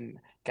deals, and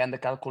kind of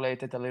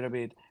calculated a little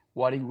bit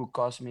what it would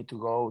cost me to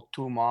go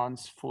 2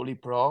 months fully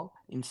pro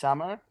in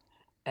summer.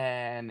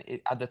 And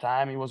at the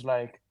time, it was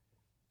like,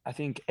 I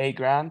think 8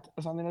 grand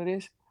or something like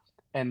this.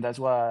 And that's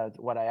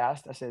what I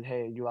asked. I said,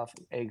 hey, you have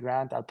 8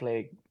 grand. I'll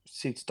play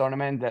 6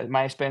 tournaments.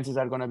 My expenses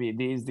are going to be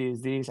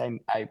this.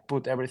 I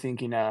put everything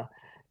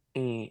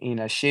in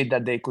a sheet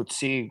that they could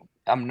see.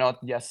 I'm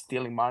not just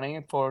stealing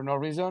money for no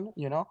reason.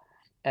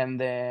 And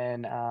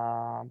then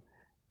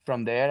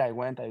from there,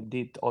 I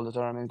did all the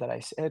tournaments that I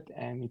said,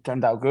 and it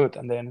turned out good.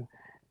 And then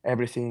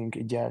everything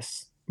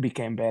just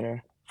became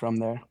better from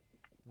there.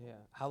 Yeah.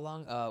 How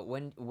long?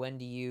 When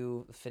do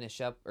you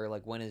finish up, or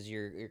like when is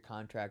your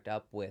contract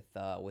up with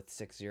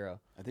 60?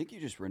 I think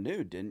you just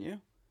renewed, didn't you?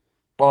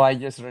 Well, I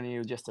just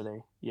renewed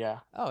yesterday. Yeah.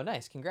 Oh,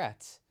 nice.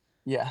 Congrats.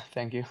 Yeah.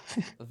 Thank you.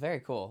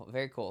 Very cool.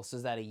 Very cool. So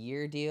is that a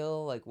year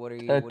deal? Like, what are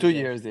you? What do Two you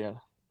have? years deal.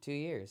 2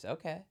 years.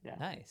 Okay. Yeah.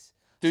 Nice.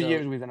 2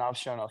 years So with an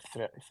option of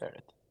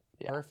third.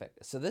 Yeah.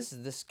 perfect. So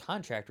this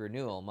contract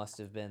renewal must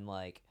have been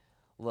like,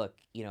 look,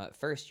 at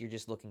first you're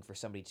just looking for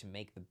somebody to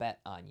make the bet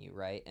on you,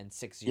 right? And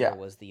 60 Yeah.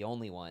 was the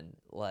only one.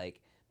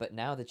 Like, but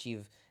now that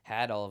you've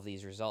had all of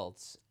these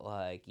results,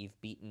 like you've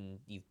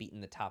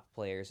beaten the top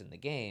players in the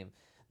game,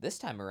 this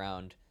time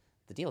around,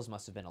 the deals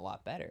must have been a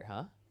lot better,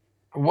 huh?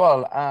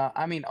 Well,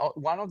 I mean,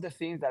 one of the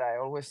things that I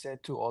always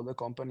said to all the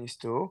companies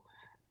too,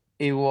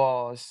 it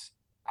was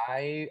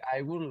I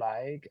would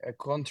like a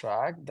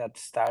contract that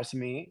starts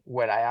me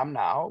where I am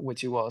now,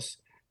 which it was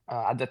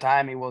at the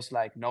time it was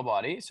like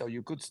nobody, so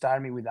you could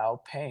start me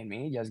without paying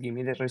me, just give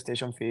me the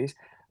registration fees.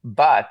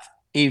 But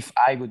if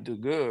I would do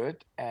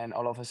good and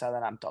all of a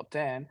sudden I'm top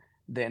 10,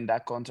 then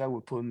that contract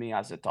would put me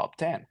as the top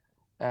 10.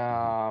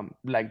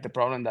 Like the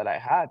problem that I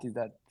had is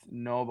that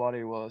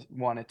nobody was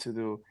wanted to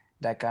do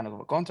that kind of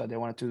a contract. They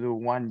wanted to do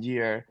 1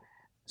 year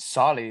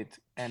solid,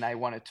 and I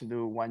wanted to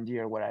do 1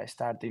 year where I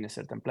start in a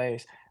certain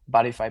place.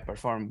 But if I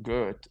perform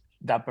good,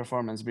 that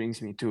performance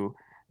brings me to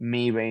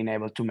me being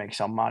able to make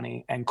some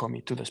money and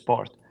commit to the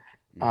sport.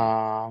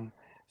 Um,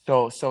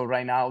 so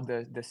right now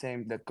the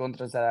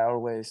contracts that I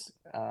always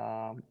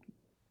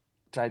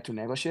try to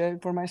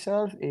negotiate for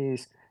myself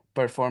is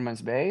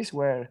performance based,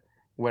 where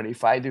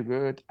if I do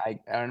good I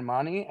earn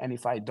money, and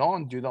if I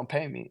don't, you don't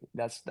pay me.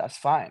 That's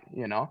fine.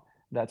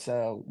 That's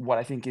what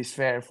I think is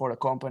fair for a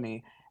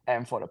company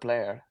and for a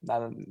player.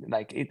 That,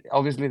 like, it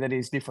obviously there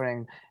is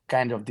different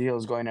kind of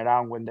deals going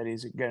around when there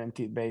is a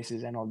guaranteed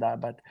basis and all that,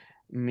 but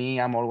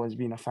I'm always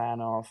been a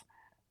fan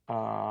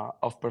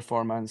of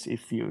performance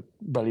if you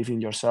believe in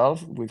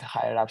yourself with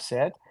higher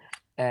upset,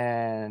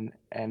 and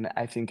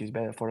I think it's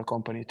better for a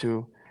company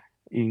too,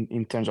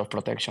 in terms of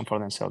protection for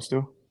themselves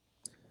too.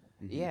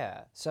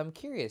 Yeah, so I'm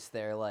curious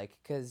there, like,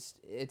 because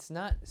it's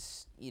not,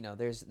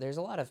 there's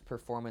a lot of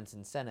performance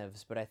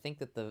incentives, but I think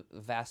that the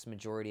vast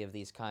majority of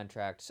these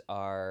contracts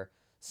are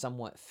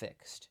somewhat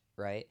fixed,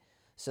 right?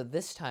 So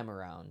this time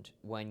around,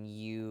 when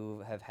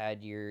you've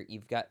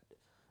got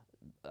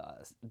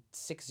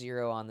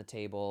 6-0 on the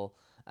table,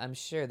 I'm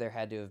sure there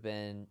had to have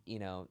been,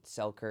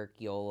 Selkirk,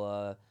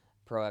 Yola,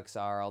 Pro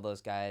XR, all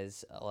those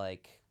guys,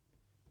 like,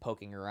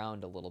 poking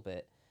around a little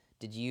bit.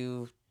 Did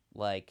you,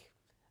 like,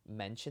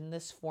 mention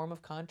this form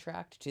of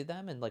contract to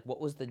them, and like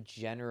what was the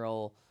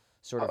general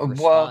sort of Well,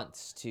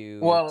 response to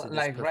this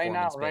like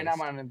performance right now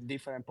based? I'm in a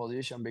different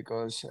position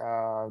because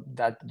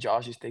that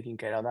Josh is taking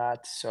care of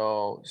that.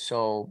 So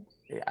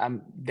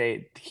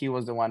he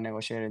was the one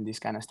negotiating this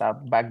kind of stuff.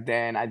 Back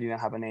then I didn't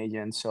have an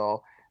agent,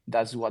 so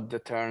That's what the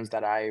terms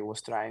that I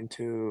was trying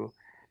to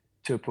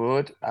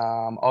put.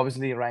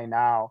 Obviously, right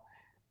now,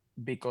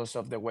 because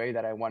of the way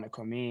that I want to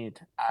commit,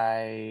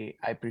 I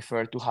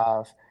prefer to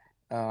have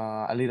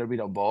a little bit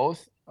of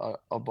both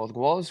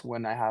goals.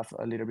 When I have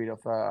a little bit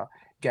of a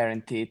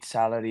guaranteed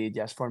salary,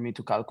 just for me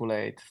to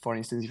calculate. For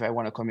instance, if I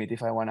want to commit,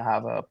 if I want to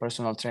have a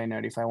personal trainer,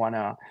 if I want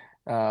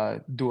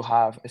to do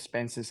have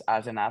expenses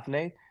as an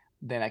athlete,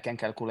 then I can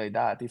calculate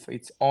that. If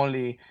it's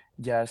only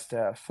just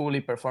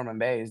fully performance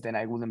based, then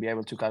I wouldn't be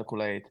able to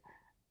calculate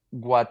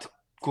what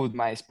could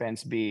my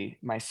expense be,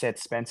 my set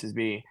expenses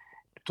be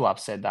to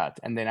offset that,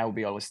 and then I will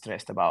be always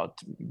stressed about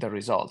the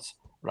results,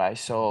 right?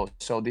 So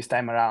this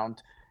time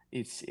around,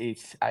 it's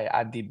I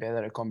add the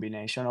better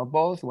combination of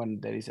both when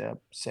there is a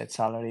set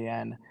salary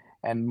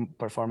and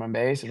performance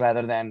based,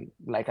 rather than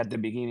like at the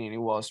beginning it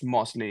was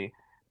mostly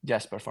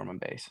just performance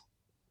based.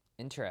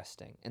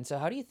 Interesting. And so,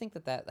 how do you think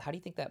that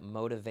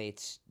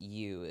motivates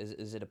you?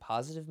 Is it a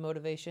positive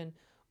motivation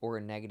or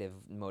a negative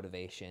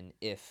motivation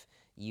if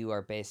you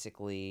are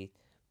basically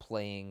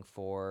playing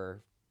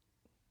for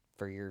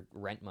your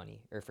rent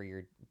money or for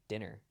your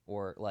dinner,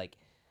 or like,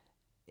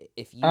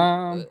 if you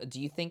um do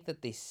you think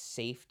that the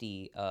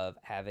safety of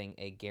having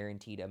a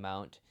guaranteed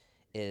amount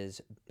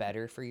is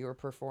better for your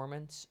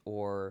performance,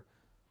 or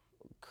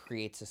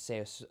creates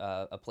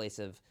a place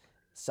of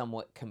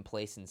somewhat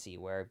complacency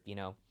where,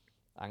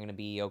 I'm going to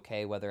be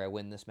okay whether I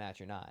win this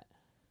match or not?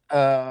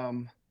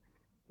 um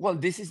Well,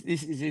 this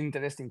is an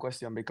interesting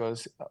question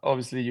because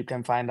obviously you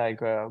can find like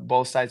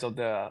both sides of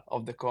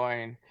the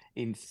coin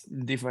in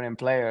different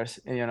players.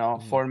 You know,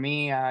 Hmm. for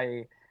me,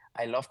 I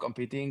love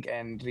competing,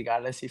 and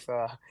regardless if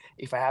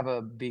I have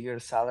a bigger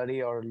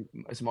salary or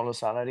a smaller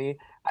salary,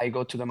 I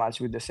go to the match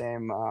with the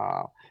same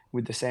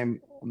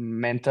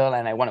mental,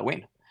 and I want to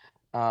win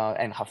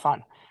and have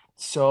fun.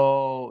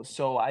 So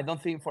I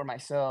don't think for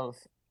myself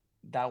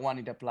that one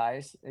it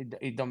applies.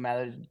 It don't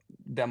matter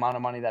the amount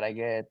of money that I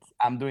get.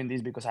 I'm doing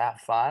this because I have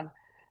fun,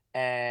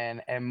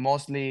 and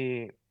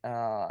mostly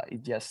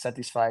it just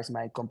satisfies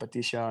my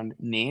competition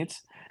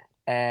needs.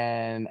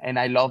 And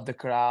I love the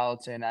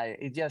crowds, and I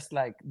it just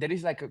like there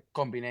is like a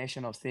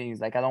combination of things.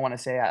 Like I don't want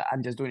to say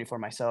I'm just doing it for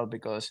myself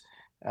because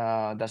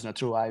that's not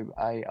true.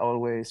 I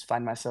always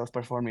find myself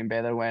performing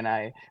better when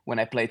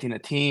I played in a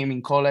team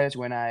in college,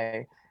 when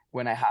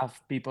I have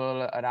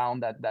people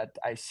around that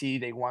I see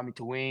they want me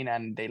to win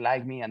and they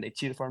like me and they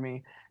cheer for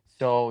me.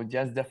 So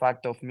just the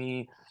fact of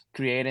me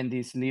creating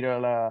this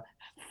little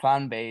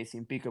fan base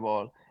in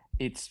pickleball,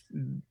 it's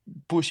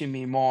pushing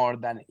me more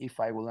than if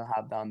I wouldn't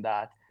have done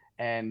that.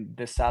 And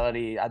the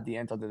salary at the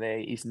end of the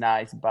day is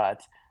nice, but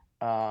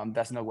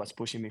that's not what's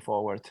pushing me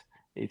forward.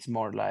 It's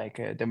more like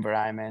the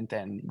environment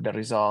and the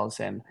results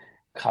and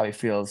how it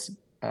feels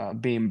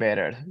being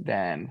better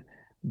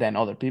than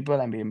other people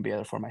and being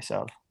better for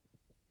myself.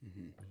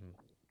 Mm-hmm. Hmm.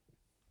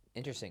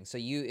 Interesting. So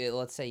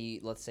let's say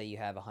you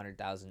have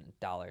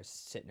 $100,000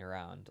 sitting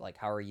around. Like,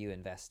 how are you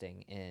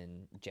investing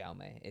in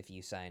Jaume if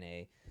you sign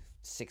a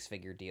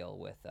six-figure deal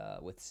with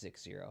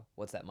 60?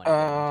 What's that money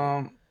going into?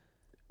 Um,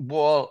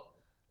 Well,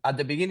 at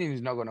the beginning,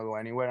 it's not gonna go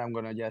anywhere. I'm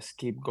gonna just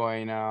keep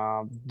going,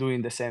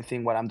 doing the same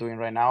thing what I'm doing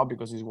right now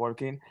because it's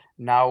working.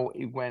 Now,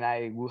 when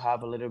I will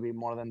have a little bit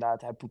more than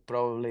that, I would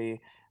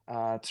probably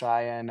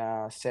try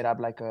and set up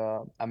like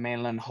a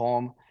mainland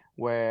home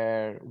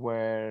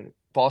where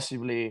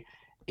possibly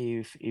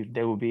if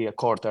there will be a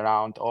court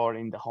around or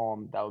in the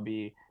home, that would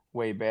be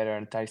way better.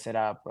 And try set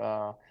up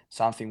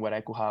something where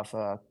I could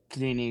have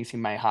clinics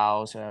in my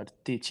house,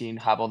 teaching,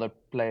 have other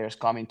players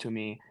coming to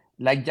me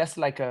like just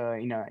like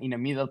in a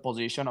middle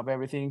position of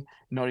everything,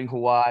 not in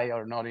Hawaii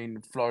or not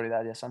in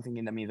Florida, just something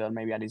in the middle,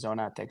 maybe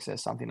Arizona,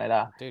 Texas, something like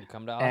that, Dude,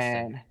 come to Austin.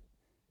 and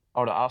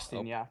or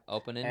Austin, yeah,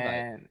 Open invite.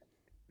 and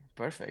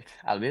perfect,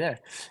 I'll be there.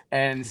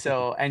 And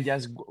so and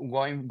just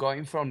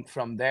going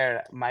from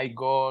there, my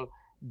goal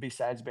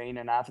besides being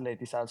an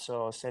athlete is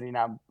also setting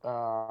up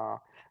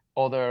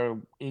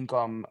other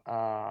income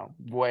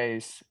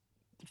ways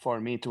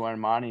for me to earn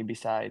money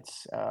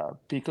besides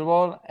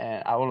pickleball.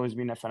 And I've always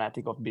been a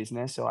fanatic of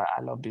business, so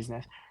I love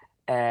business,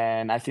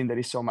 and I think there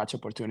is so much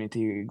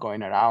opportunity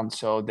going around.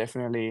 So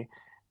definitely,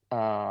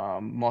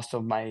 most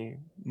of my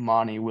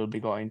money will be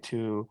going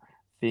to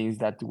things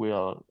that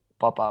will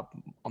pop up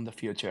on the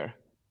future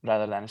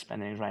rather than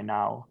spending it right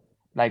now.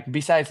 Like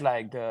besides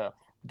like the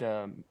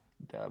the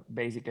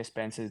basic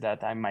expenses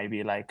that I might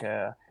be like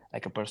a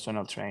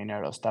personal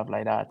trainer or stuff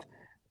like that.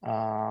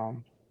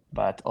 Um,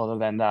 but other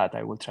than that,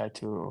 I will try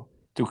to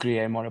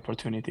create more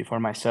opportunity for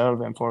myself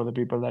and for the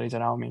people that is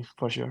around me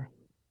for sure.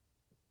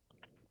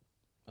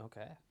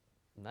 Okay.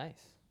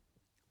 Nice.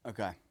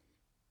 Okay.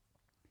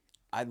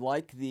 I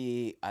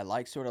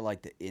like sort of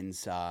like the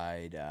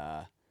inside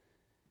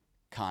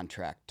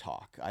contract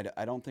talk.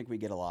 I don't think we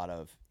get a lot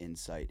of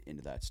insight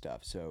into that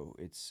stuff. So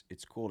it's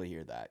cool to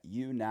hear that.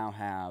 You now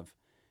have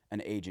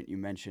an agent. You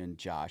mentioned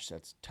Josh,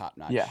 that's top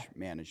Yeah, notch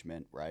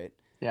management, right?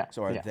 yeah,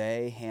 So are yeah.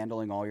 they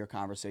handling all your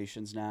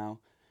conversations now?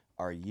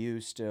 Are you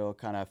still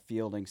kind of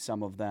fielding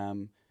some of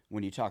them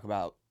when you talk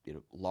about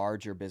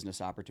larger business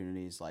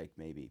opportunities like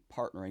maybe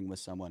partnering with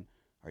someone?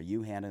 Are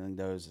you handling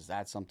those? Is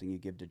that something you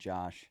give to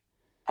Josh?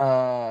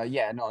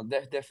 Yeah, no,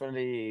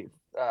 definitely.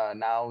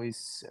 Now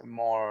is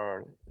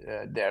more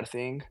their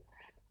thing.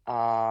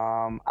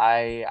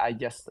 I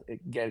just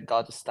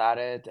got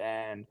started,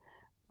 and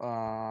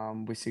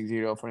with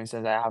 60, for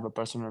instance, I have a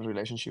personal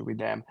relationship with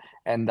them,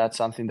 and that's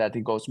something that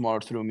it goes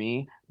more through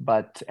me.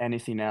 But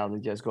anything else,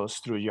 it just goes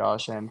through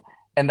Josh, and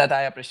that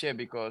I appreciate,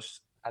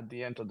 because at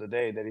the end of the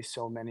day, there is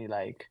so many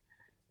like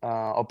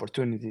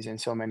opportunities and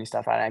so many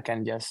stuff, and I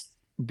can just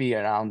be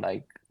around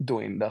like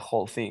doing the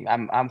whole thing.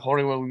 I'm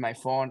horrible with my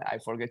phone. I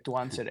forget to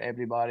answer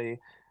everybody.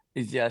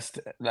 It's just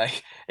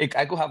like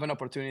I could have an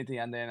opportunity,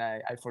 and then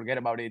I forget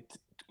about it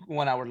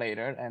 1 hour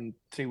later, and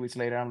 3 weeks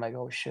later I'm like,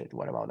 oh shit,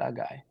 what about that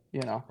guy?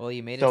 You know. Well,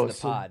 you made it to So the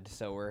pod,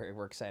 so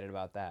we're excited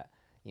about that.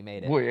 You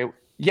made it.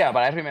 yeah,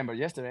 but I remember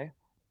yesterday.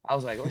 I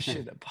was like, oh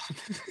shit, the pod.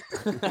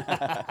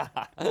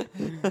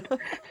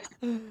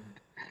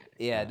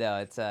 Yeah, no,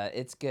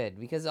 it's good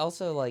because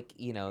also like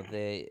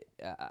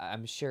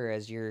I'm sure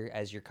as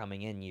you're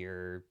coming in,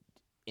 you're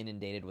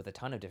inundated with a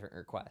ton of different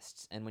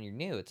requests, and when you're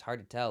new, it's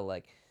hard to tell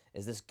like,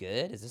 is this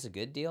good? Is this a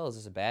good deal? Is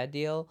this a bad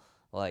deal?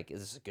 Like,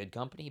 is this a good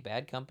company,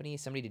 bad company?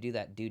 Somebody to do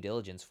that due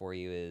diligence for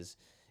you is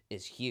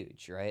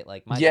huge, right?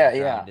 Like my Yeah.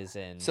 background is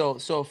in.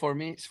 So for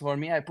me,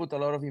 I put a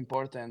lot of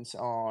importance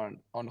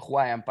on who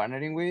I am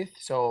partnering with.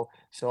 So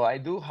I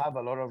do have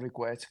a lot of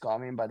requests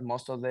coming, but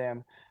most of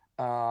them,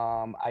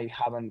 I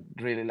haven't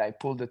really like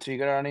pulled the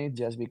trigger on it,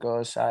 just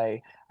because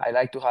I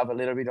like to have a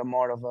little bit of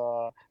more of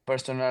a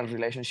personal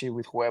relationship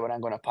with whoever I'm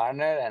gonna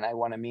partner, and I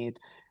want to meet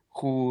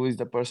who is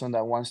the person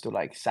that wants to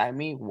like sign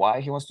me, why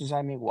he wants to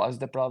sign me, what's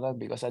the product,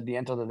 because at the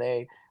end of the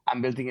day,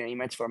 I'm building an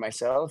image for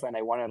myself, and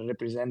I want to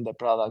represent the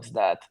products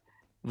that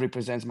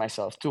represents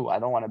myself too. I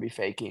don't want to be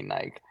faking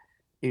like,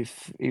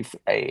 if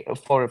I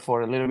for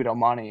a little bit of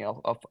money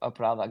of a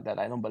product that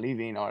I don't believe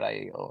in, or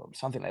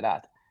something like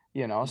that,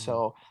 you know.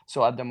 Mhm.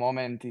 So at the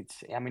moment,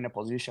 I'm in a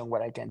position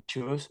where I can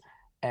choose,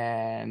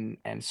 and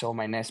so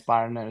my next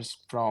partners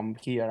from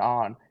here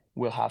on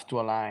will have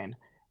to align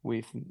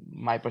with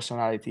my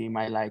personality,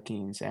 my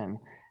likings,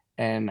 and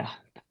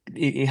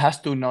it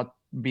has to not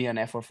be an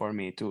effort for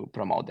me to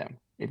promote them,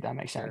 if that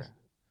makes sense. Sure.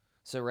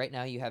 So right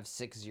now you have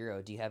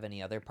 6-0. Do you have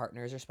any other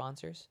partners or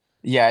sponsors?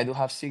 Yeah, I do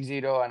have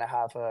 6-0, and I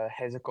have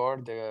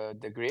Hexacore, the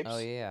Oh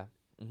grips. yeah.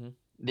 Mm-hmm.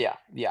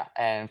 Yeah.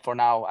 And for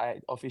now,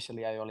 I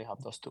only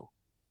have those two.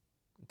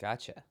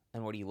 Gotcha.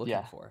 And what are you looking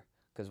Yeah. for?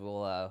 Because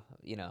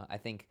I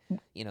think,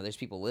 there's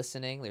people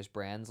listening, there's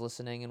brands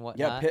listening and Yeah,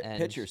 whatnot, pitch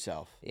and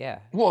yourself. yeah.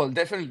 Well,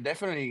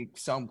 definitely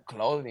some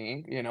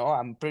clothing. You know,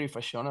 I'm pretty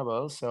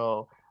fashionable,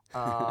 so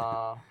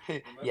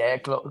yeah,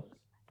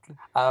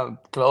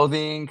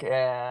 clothing.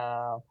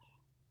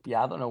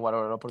 Yeah, I don't know what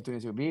our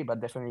opportunity will be,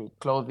 but definitely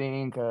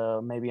clothing.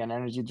 Maybe an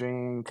energy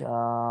drink.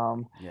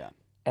 Yeah.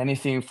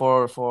 Anything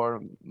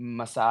for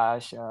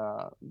massage,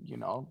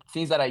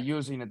 things that I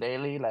use in a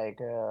daily, like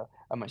a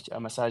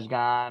massage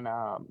gun,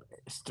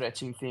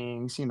 stretching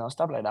things,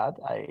 stuff like that.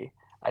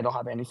 I don't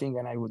have anything,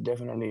 and I would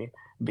definitely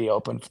be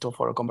open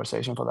for a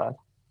conversation for that.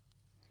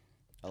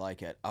 I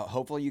like it.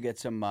 Hopefully, you get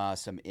some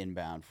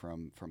inbound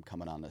from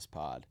coming on this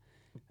pod.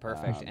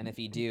 Perfect. And if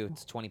you do,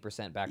 it's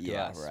 20% back to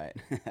Yeah, us. right.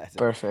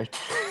 Perfect.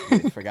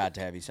 We forgot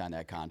to have you sign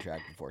that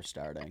contract before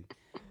starting.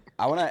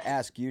 I want to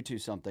ask you two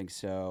something.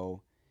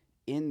 So,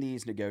 in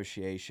these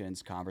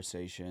negotiations,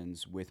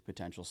 conversations with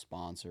potential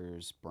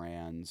sponsors,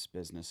 brands,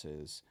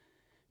 businesses,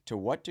 to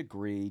what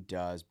degree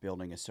does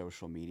building a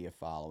social media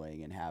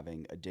following and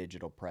having a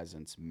digital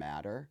presence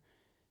matter?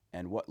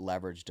 And what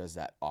leverage does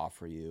that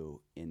offer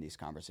you in these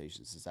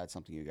conversations? Is that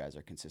something you guys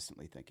are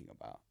consistently thinking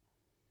about?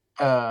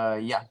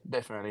 Yeah,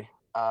 definitely.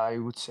 I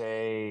would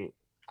say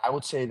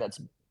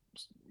that's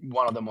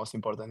one of the most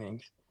important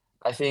things.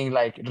 I think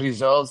like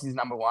results is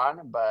number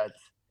one, but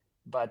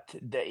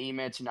the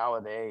image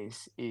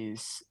nowadays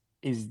is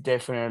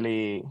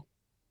definitely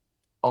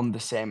on the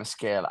same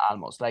scale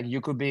almost. Like you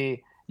could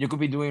be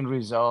doing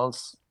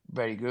results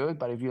very good,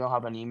 but if you don't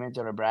have an image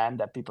or a brand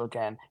that people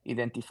can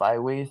identify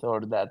with,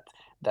 or that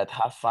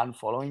have fun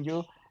following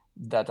you,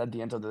 that at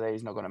the end of the day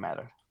is not going to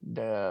matter.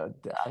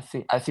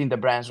 I think the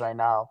brands right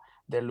now,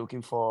 they're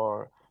looking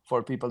for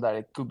people that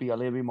it could be a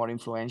little bit more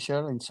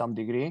influential in some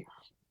degree.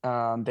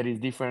 There is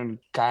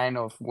different kind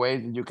of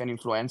ways that you can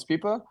influence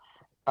people.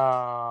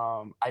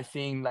 I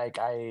think like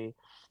I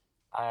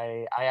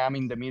am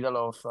in the middle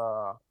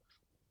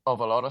of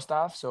a lot of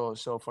stuff. So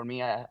for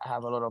me, I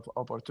have a lot of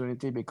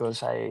opportunity,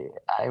 because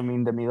I'm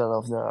in the middle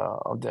of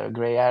the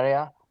gray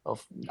area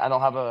of, I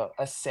don't have a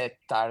set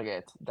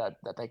target that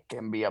I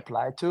can be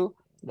applied to,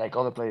 like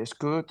other players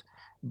could.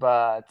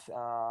 But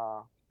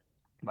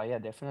yeah,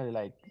 definitely,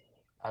 like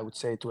I would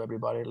say to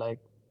everybody, like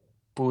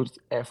put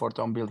effort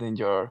on building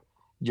your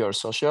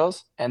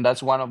socials, and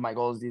that's one of my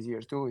goals this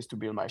year too, is to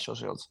build my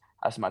socials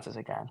as much as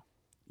I can.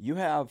 You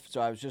have,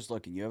 so I was just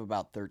looking, you have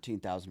about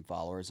 13,000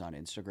 followers on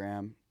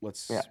Instagram. Yeah.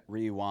 Let's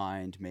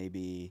rewind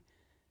maybe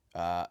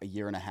a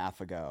year and a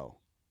half ago.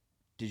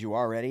 Did you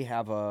already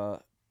have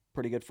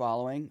pretty good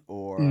following,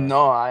 or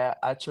No, I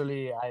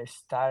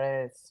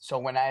started. So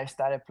when I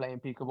started playing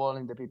pickleball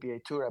in the PPA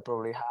tour, I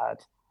probably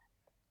had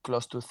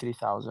close to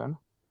 3,000.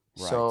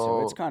 right? So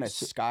it's So, kind of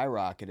so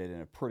skyrocketed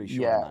in a pretty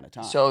short yeah. amount of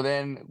time. So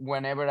then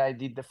whenever I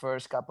did the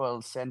first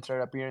couple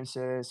center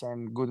appearances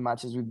and good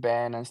matches with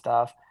Ben and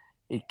stuff,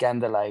 it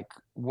kind of like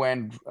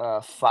went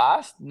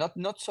fast.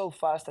 Not so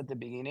fast at the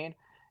beginning.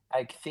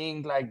 I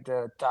think like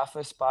the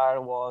toughest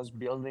part was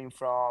building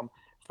from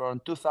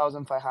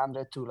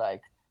 2,500 to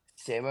like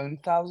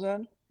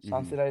 7,000,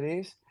 Mm-hmm. something like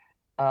this.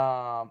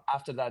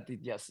 After that,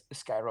 it just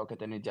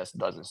skyrocketed and it just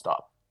doesn't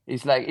stop.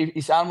 It's like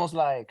it's almost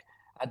like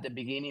at the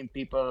beginning,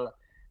 people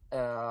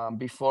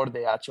before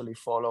they actually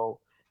follow,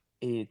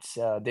 it's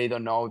they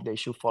don't know if they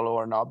should follow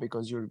or not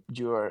because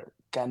you're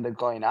kind of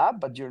going up,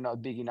 but you're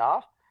not big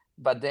enough.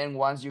 But then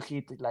once you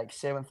hit like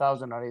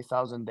 7,000 or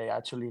 8,000, they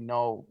actually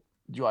know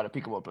you are a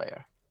pickleball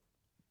player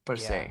per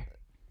Yeah, se,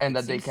 and it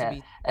that they seems to can.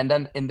 be. And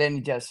then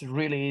it's just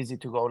really easy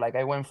to go. Like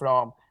I went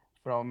from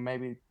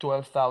maybe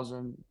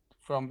 12,000,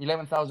 from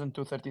 11,000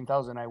 to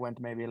 13,000. I went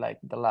maybe like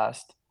the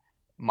last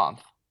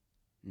month.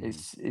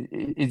 Mm-hmm.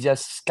 It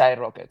just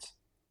skyrockets.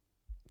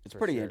 It's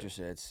For pretty sure.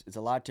 interesting. It's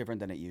a lot different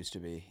than it used to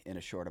be in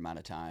a short amount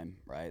of time,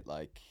 right?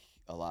 Like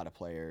a lot of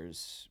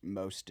players,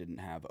 most didn't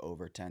have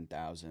over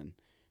 10,000.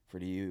 For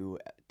you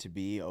to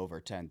be over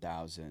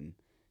 10,000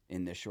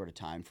 in this short a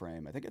time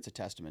frame, I think it's a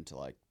testament to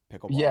like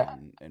Yeah. pickleball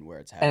and where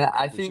it's And headed.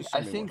 Like there's just so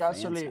I many more think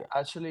fans now.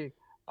 actually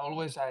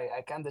always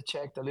I kind of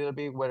checked a little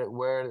bit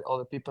where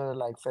other people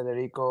like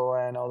Federico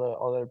and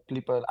other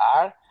people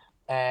are,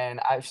 and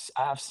I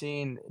have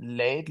seen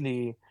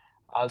lately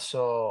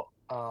also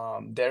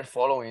their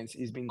followings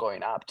is been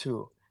going up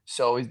too.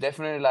 So it's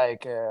definitely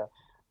like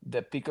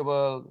the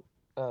pickleball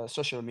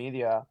social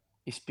media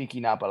is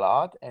picking up a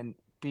lot, and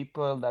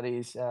people that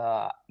is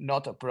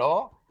not a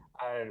pro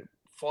are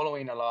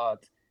following a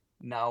lot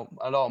now,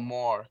 a lot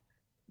more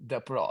the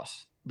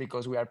pros,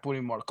 because we are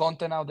putting more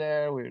content out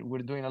there.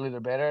 We're doing a little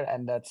better,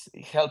 and that's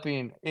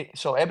helping it,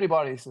 so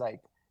everybody's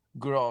like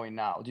growing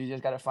now. You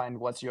just got to find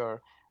what's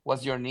your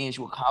niche,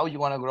 how you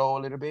want to grow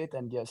a little bit,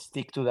 and just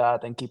stick to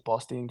that and keep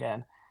posting,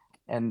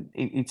 and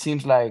it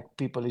seems like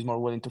people is more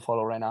willing to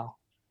follow right now.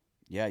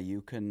 Yeah,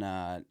 you can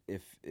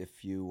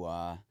if you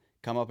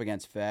come up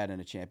against Fed in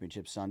a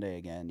championship Sunday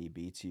again, he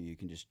beats you. You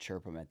can just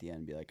chirp him at the end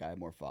and be like, "I have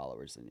more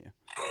followers than you."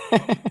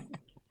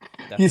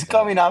 That's He's dope.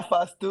 coming out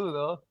fast too,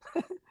 though.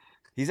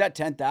 He's at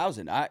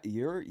 10,000.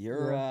 You're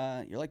Yeah.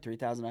 you're like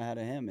 3,000 ahead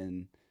of him,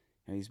 and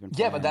he's been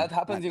Yeah, but playing that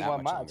happens not in that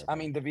one much match. longer. I But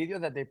mean, the video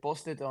that they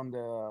posted on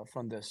the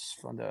from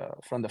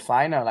the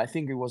final, I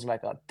think it was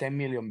like a 10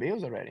 million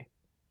views already.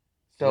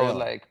 So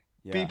really, like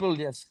yeah, people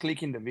just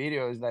clicking the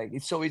videos, like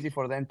it's so easy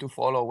for them to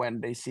follow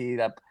when they see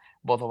that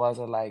both of us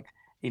are like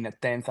in a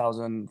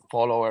 10,000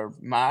 follower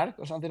mark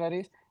or something like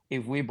this.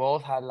 If we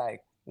both had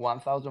like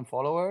 1,000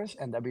 followers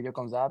and the video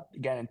comes up,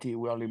 guarantee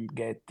we only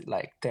get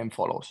like 10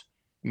 follows,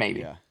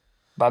 maybe. yeah,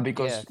 But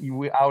Yeah, because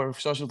our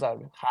socials are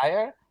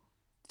higher,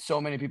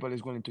 so many people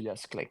is willing to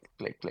just click,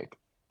 click, click.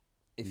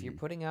 if you're hmm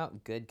putting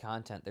out good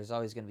content, there's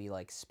always going to be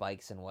like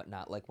spikes and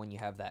whatnot, like when you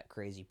have that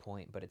crazy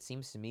point. But it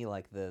seems to me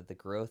like the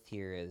growth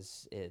here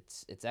is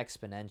it's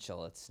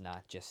exponential. It's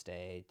not just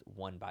a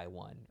one by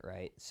one,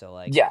 right? So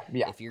like Yeah,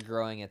 yeah. if you're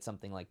growing at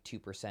something like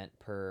 2%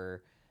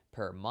 per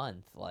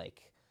month,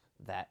 like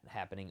that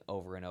happening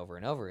over and over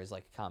and over is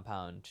like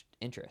compound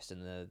interest,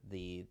 and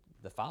the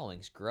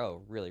followings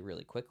grow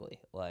really quickly.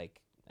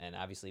 Like, and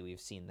obviously we've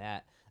seen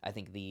that. I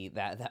think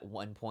that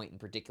one point in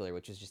particular,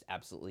 which is just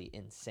absolutely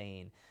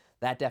insane,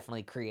 that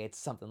definitely creates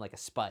something like a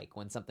spike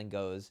when something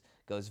goes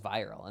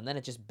viral, and then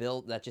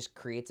that just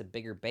creates a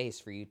bigger base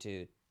for you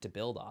to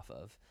build off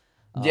of.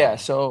 Yeah, um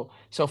so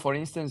for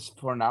instance,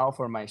 for now,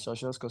 for my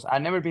socials, because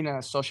I've never been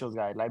a socials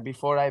guy. Like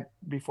before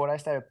I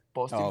started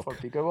posting Oh, for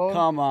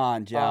pickleball, come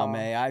on,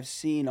 uh, Jaume. I've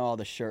seen all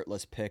the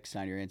shirtless pics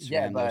on your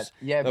yeah, Instagram. but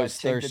yeah, but Those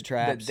check thirst the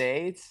traps.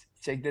 dates.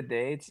 Check the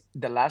dates.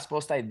 The last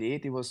post I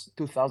did, it was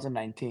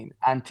 2019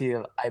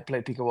 until I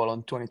played pickleball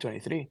on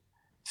 2023.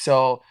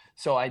 So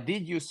I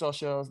did use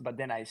socials, but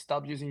then I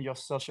stopped using your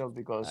socials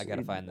because I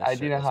gotta find this I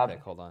didn't shirtless have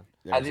pic. Hold on.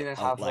 I There's didn't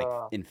have like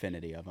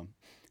infinity of them.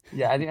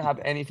 yeah, I didn't have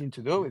anything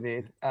to do with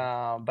it.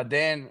 But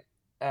then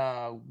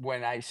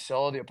when I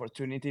saw the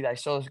opportunity, I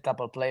saw a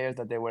couple players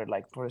that they were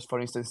like, for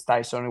instance,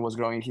 Tyson was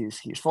growing his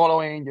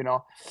following,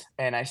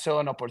 and I saw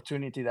an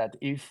opportunity that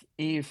if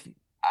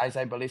as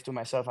I believe to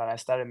myself and I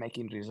started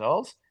making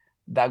results,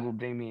 that would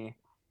bring me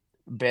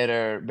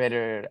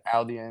better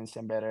audience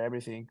and better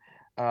everything.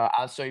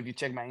 Also, if you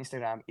check my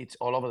Instagram, it's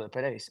all over the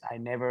place. I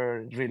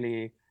never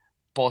really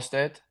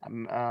posted.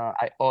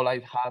 I all I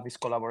have is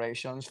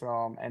collaborations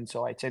from, and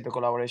so I check the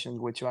collaborations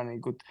which one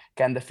it could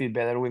kind of fit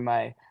better with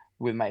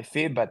my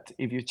feed. But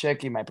if you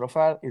check in my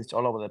profile, it's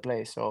all over the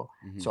place. So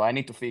hmm so I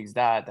need to fix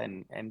that,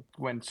 and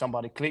when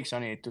somebody clicks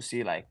on it to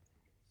see like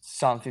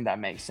something that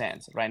makes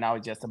sense. Right now,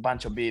 it's just a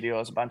bunch of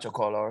videos, a bunch of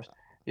colors,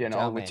 which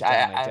Jaume,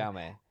 I, Jaume, I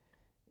Jaume.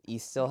 You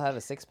still have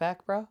a six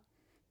pack, bro?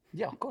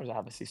 yeah, of course I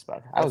have a six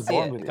pack. I Let's was see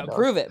born it. with it,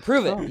 dog. Prove it.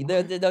 Prove it. Oh.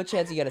 There's no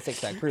chance you got a six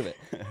pack. Prove it.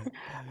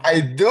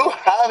 I do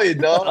have it,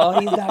 though. Oh,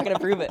 he's not gonna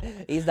prove it.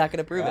 He's not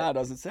gonna prove it.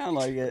 Doesn't sound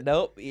like it.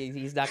 Nope,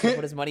 he's not gonna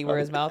put his money where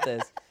his mouth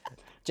is.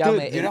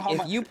 Jaume,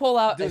 if you pull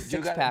out a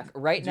six-pack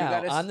right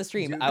now on the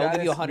stream, I will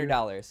give you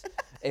 $100.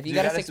 If you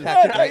got a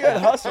six-pack right now,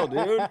 hustle,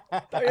 dude. I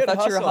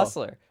thought you were a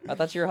hustler. I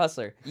thought you were a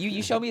hustler.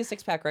 You show me a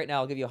six-pack right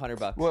now, I'll give you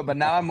 $100. Well, but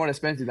now I'm more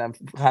expensive than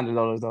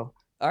 $100 though.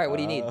 All right, what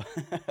do you need?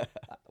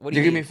 What do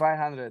you give me?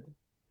 500.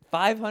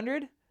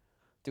 500?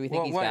 Do we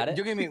think he's got it?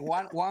 You give me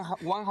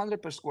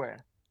 100 per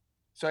square.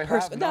 So if I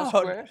have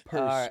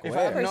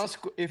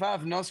if I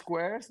have no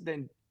squares,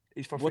 then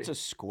it's for free. What's a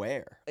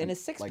square? In a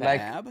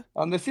six-pack. Like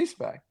on the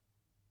six-pack.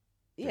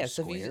 Yeah,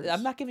 so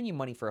I'm not giving you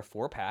money for a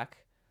 4-pack.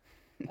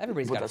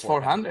 Everybody's got a 4-pack.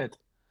 400.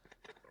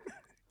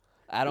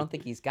 I don't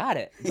think he's got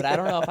it, but I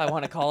don't know if I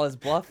want to call his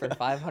bluff for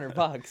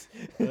 $500.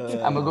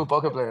 I'm a good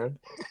poker player.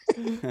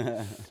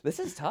 This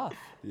is tough.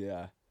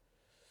 Yeah.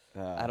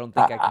 I don't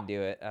think I can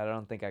do it. I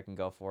don't think I can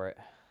go for it.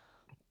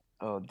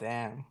 Oh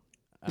damn!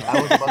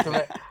 I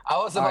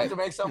was about to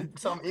make some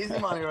easy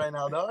money right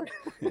now, dog.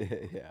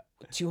 Yeah.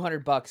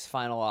 $200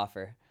 final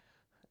offer.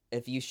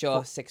 If you show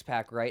a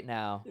 6-pack right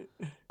now,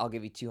 I'll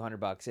give you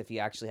 $200 if you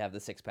actually have the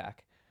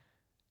 6-pack.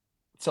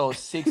 So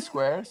 6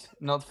 squares,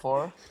 not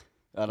 4.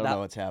 I don't know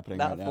what's happening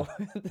right now.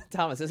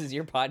 Thomas, this is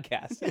your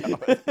podcast.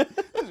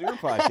 This is your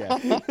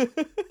podcast.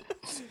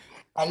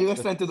 Are you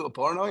guys trying to do a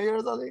porno here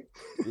or something?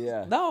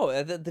 Yeah.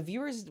 No, the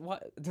viewers,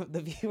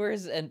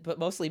 but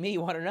mostly me,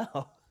 want to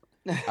know.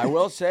 I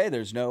will say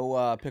there's no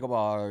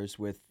pickleballers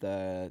with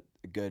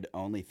good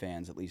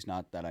OnlyFans, at least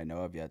not that I know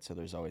of yet. So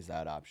there's always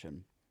that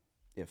option.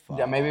 If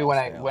maybe when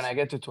I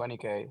get to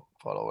 20K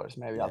followers,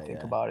 maybe I'll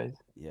think about it.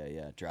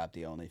 Yeah. Drop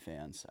the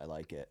OnlyFans. I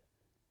like it.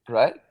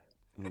 Right?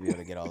 We'll be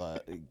able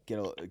to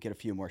get a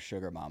few more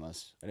sugar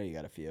mamas. I know you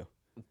got a few.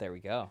 There we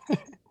go.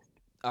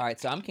 All right,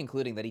 so I'm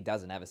concluding that he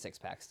doesn't have a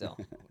 6-pack still,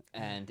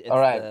 and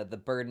it's the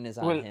burden is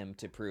on him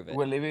to prove it.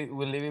 We'll leave it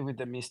with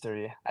the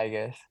mystery, I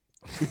guess.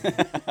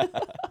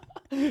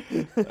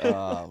 It's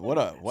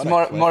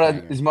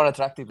more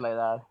attractive like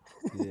that.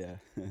 Yeah.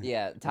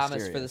 Yeah,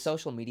 Thomas, for the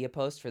social media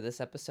post for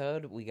this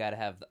episode, we got to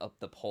have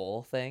the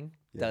poll thing.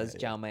 Does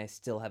Jaume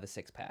still have a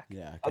 6-pack?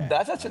 Yeah. Okay.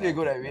 That's actually a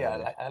good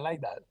idea. I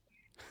like that.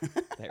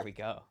 There we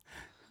go.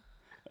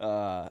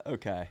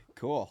 Okay,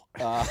 cool.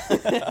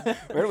 Where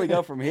do we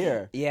go from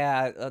here?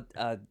 Yeah,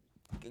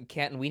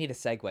 Canton, we need a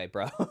segue,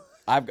 bro.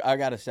 I've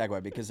got a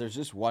segue because there's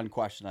just one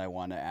question I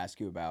want to ask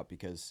you about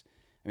because,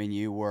 I mean,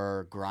 you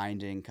were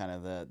grinding kind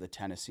of the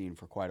tennis scene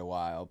for quite a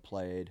while,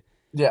 played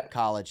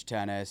college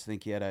tennis. I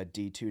think you had a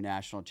D2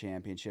 national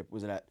championship.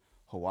 Was it at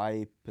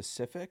Hawaii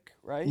Pacific,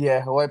 right?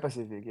 Yeah, Hawaii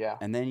Pacific, yeah.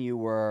 And then you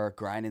were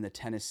grinding the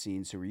tennis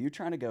scene. So were you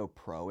trying to go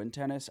pro in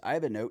tennis? I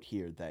have a note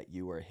here that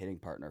you were a hitting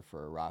partner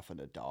for Rafa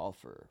Nadal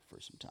for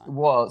some time.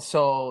 Well,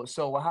 so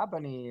what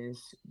happened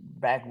is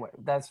back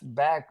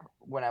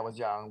when I was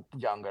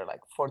younger,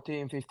 like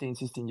 14, 15,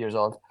 16 years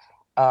old.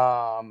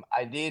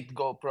 I did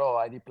go pro.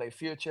 I did play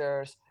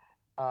futures.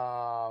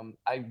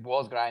 I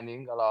was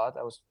grinding a lot.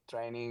 I was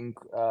training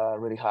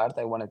really hard.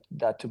 I wanted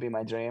that to be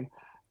my dream.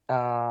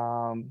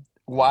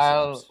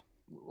 While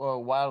a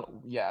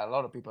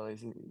lot of people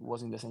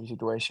was in the same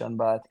situation,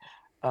 but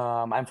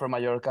I'm from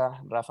Mallorca.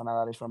 Rafa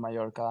Nadal is from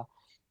Mallorca.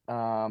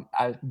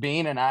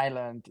 Being an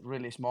island,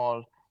 really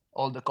small,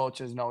 all the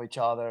coaches know each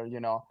other. You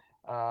know,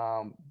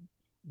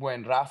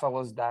 when Rafa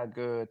was that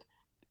good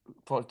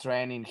for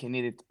training, he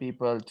needed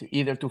people to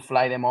either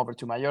fly them over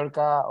to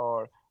Mallorca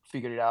or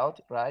figure it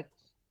out, right?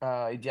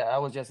 I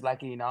was just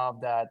lucky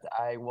enough that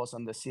I was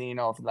on the scene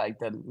of like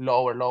the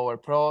lower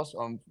pros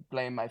on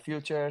playing my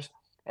futures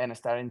and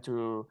starting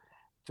to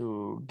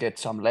get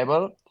some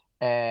level.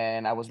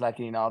 And I was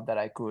lucky enough that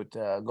I could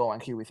go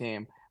and hit with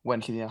him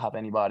when he didn't have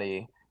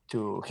anybody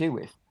to hit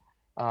with.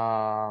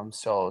 And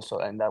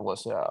that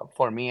was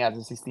for me as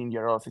a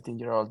 16-year-old,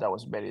 15-year-old, that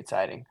was very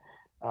exciting.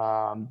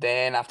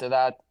 Then after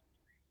that,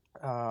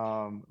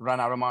 run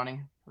out of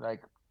money.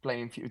 Like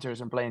playing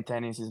futures and playing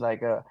tennis is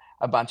like a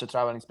bunch of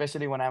traveling,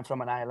 especially when I'm from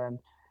an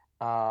island.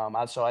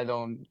 Also, I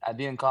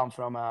didn't come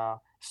from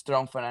a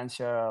strong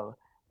financial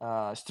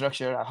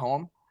structure at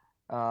home.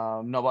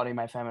 Nobody in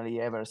my family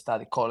ever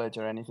studied college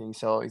or anything,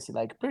 so it's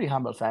like a pretty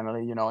humble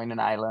family, you know, in an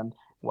island.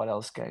 What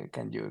else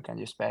can you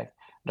expect?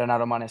 Ran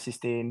out of money at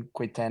 16,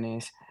 quit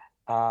tennis.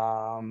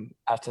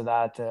 After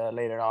that,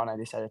 later on, I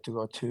decided to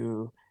go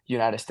to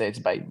United States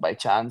by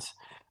chance,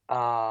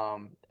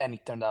 and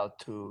it turned out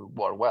to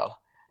work well.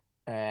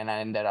 And I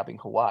ended up in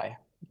Hawaii,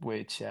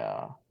 which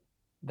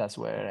that's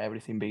where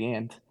everything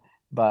began.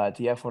 But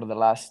yeah, for the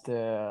last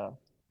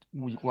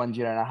 1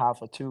 year and a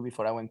half or 2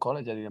 before I went to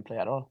college, I didn't play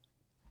at all.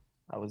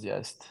 I was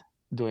just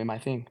doing my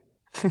thing.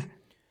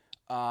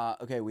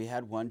 Okay, we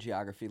had one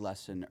geography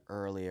lesson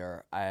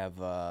earlier. I have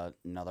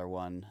another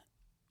one.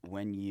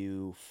 When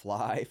you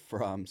fly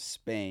from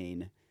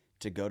Spain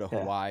to go to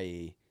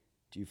Hawaii,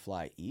 do you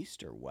fly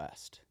east or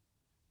west?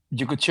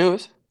 You could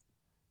choose.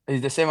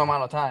 It's the same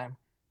amount of time.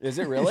 Is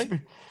it really?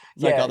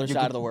 It's like other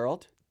side of the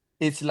world?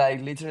 It's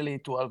like literally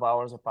 12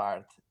 hours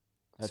apart.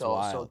 That's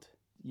wild.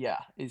 yeah,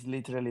 it's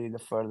literally the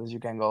furthest you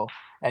can go,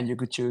 and you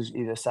could choose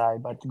either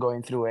side. But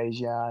going through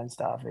Asia and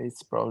stuff,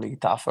 it's probably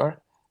tougher.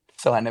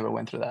 So I never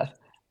went through that.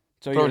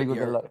 So Probably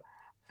good luck.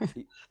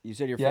 You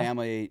said your Yeah.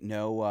 family,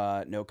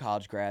 no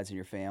college grads in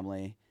your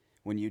family.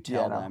 When you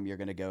tell them you're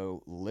going to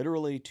go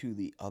literally to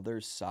the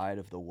other side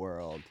of the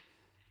world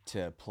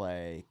to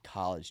play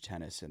college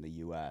tennis in the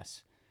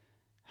U.S.,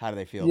 how do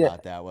they feel Yeah.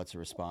 about that? What's the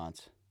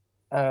response?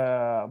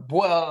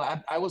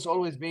 Well, I was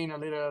always being a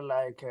little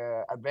like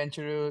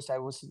adventurous. I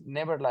was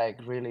never like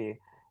really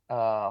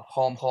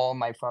home.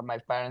 My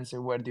parents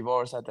were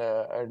divorced at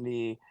the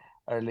early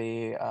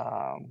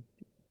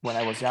when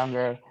I was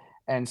younger,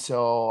 and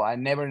so I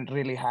never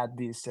really had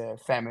these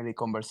family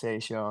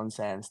conversations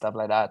and stuff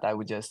like that. I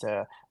was just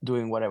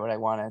doing whatever I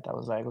wanted. I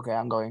was like, okay,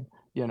 I'm going.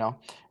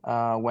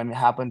 When it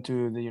happened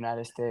to the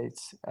United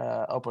States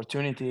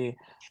opportunity,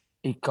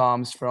 it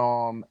comes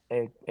from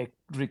a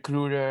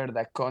recruiter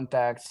that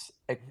contacts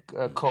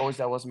a coach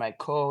that was my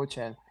coach,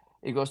 and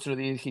it goes through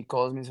this. He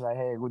calls me, he's like,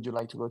 hey, would you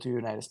like to go to the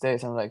United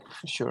States? I'm like,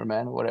 sure,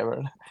 man,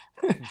 whatever.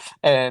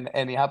 and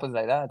it happens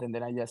like that, and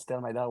then I just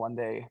tell my dad one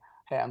day,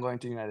 hey, I'm going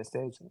to the United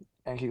States.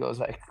 And he goes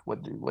like, what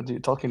are you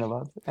talking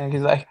about? And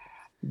he's like,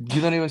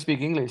 you don't even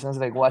speak English. I was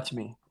like, watch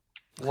me,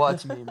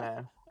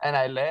 man. And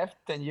I left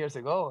 10 years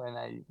ago, and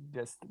I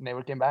just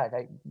never came back.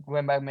 I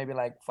went back maybe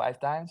like 5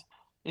 times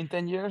in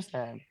 10 years,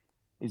 and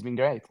it's been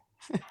great.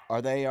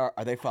 Are they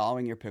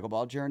following your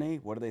pickleball journey?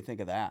 What do they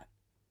think of that?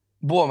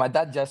 Boy, my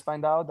dad just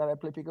found out that I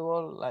play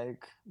pickleball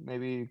like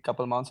maybe a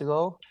couple months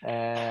ago,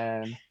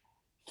 and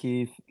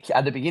he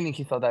at the beginning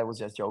he thought I was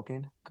just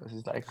joking because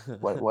he's like,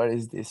 "What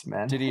is this,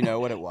 man?" Did he know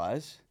what it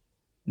was?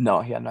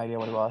 No, he had no idea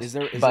what it was. Is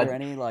there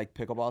any like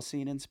pickleball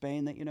scene in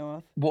Spain that you know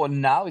of? Well,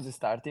 now it's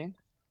starting.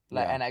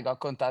 Yeah. And I got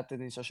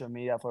contacted in social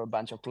media for a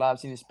bunch of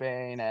clubs in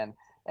Spain, and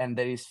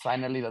there is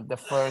finally the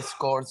first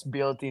courts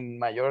built in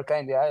Mallorca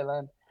in the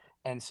island,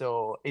 and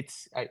so it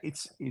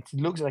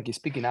looks like it's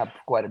picking up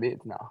quite a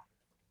bit now.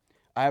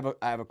 I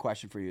have a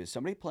question for you. Is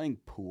somebody playing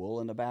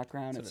pool in the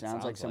background? It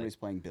sounds like somebody's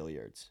playing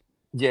billiards.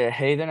 Yeah,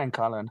 Hayden and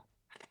Colin.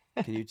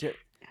 Can you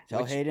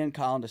tell Hayden and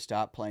Colin to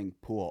stop playing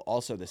pool?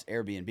 Also, this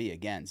Airbnb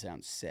again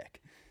sounds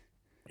sick.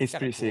 It's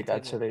pretty sick,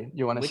 actually.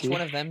 You want to see? Which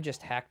one of them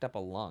just hacked up a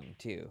lung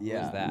too?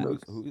 Yeah, who's that?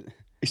 Who?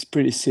 It's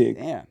pretty sick.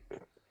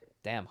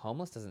 Damn,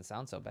 homeless doesn't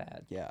sound so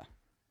bad. Yeah.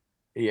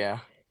 It's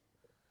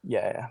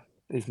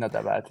not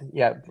that bad.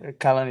 Yeah,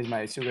 Colin is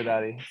my sugar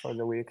daddy for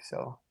the week,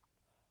 so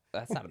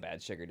that's not a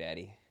bad sugar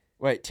daddy.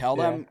 Wait, tell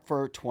them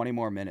for 20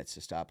 more minutes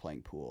to stop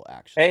playing pool.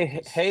 Actually, hey,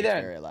 it's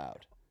Hayden, very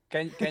loud.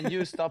 Can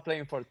you stop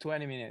playing for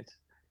 20 minutes?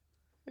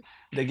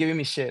 They're giving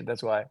me shit.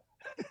 That's why.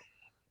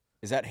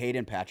 Is that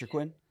Hayden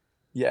Patriquin?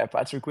 Yeah,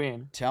 Patrick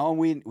Quinn. Tell him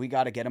we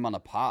got to get him on the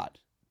pod.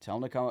 Tell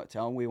him to come.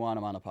 Tell him we want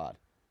him on the pod.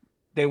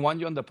 They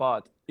want you on the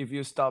pod if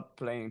you stop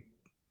playing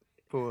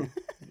pool.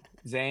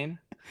 Zane.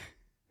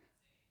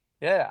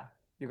 Yeah,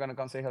 you gonna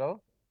come say hello?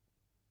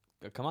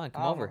 Come on,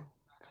 come over.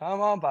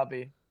 Come on,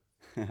 papi.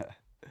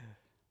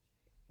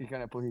 He's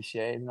gonna put his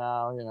shade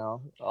now, you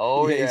know.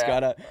 Oh yeah.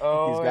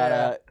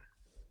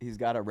 He's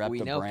gotta rep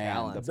the brand.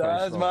 Callan.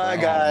 That's my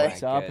guy.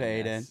 What's up,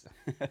 Hayden?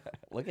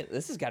 Look at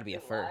this. Has got to be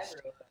a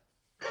first.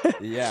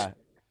 Yeah.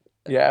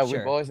 Yeah, Sure.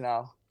 we're boys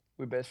now.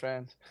 We're best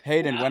friends.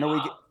 Hayden, when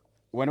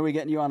are we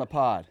getting you on the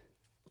pod?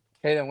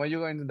 Hayden, when you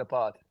going to the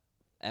pod?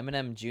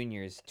 Eminem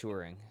Jr. is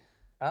touring.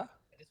 Huh?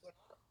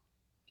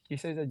 He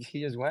says that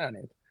he just went on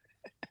it.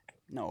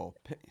 No.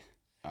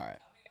 All right.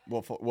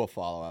 We'll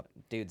follow up.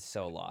 Dude's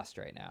so lost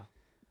right now.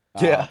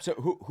 Yeah. So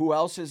who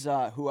else is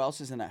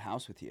in that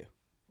house with you?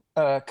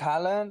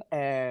 Callan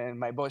and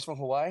my boys from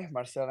Hawaii,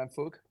 Marcel and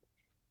Fook.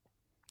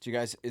 Do you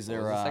guys? Is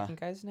there What was the second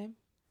guy's name?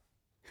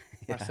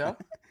 Marcel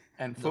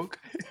and Fook.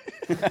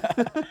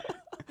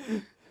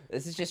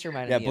 This is just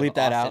reminding me bleep of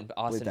that Austin, out.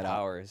 Austin Bleep that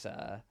Powers.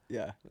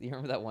 Yeah. You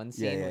remember that one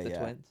scene with the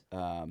twins?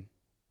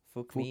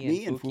 Fook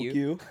me and Fook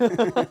you.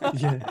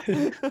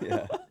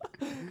 Yeah.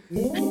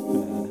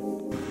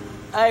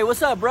 Hey,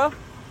 what's up, bro?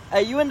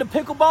 Hey, you into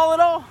pickleball at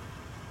all?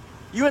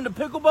 You into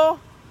pickleball?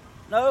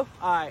 No?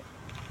 Alright.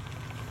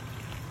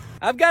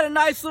 I've got a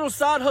nice little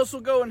side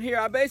hustle going here.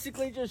 I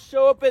basically just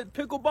show up at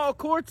pickleball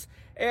courts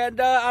and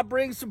I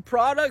bring some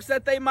products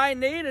that they might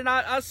need, and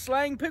I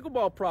slang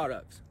pickleball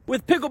products.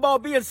 With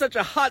pickleball being such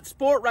a hot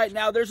sport right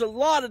now, there's a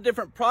lot of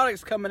different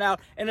products coming out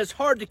and it's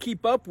hard to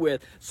keep up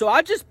with. So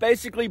I just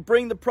basically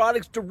bring the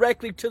products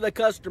directly to the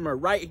customer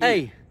right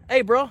here.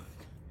 Hey bro.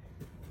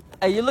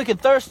 Hey, you're looking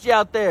thirsty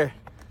out there.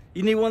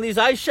 You need one of these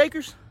ice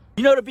shakers?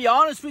 You know, to be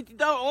honest with you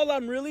though, all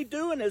I'm really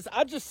doing is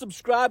I just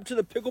subscribe to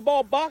the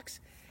pickleball box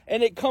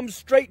and it comes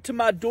straight to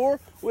my door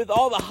with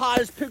all the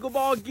hottest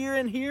pickleball gear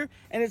in here.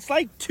 And it's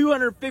like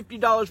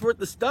 $250 worth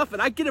of stuff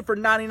and I get it for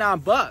 99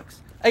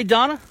 bucks. Hey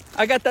Donna,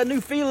 I got that new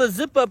Fila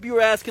zip up you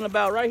were asking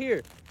about right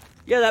here.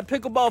 Yeah, that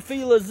pickleball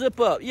Fila zip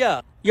up,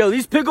 yeah. Yo,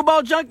 these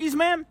pickleball junkies,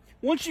 man,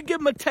 once you give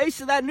them a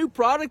taste of that new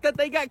product that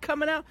they got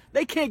coming out,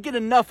 they can't get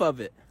enough of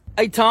it.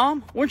 Hey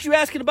Tom, weren't you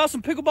asking about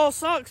some pickleball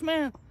socks,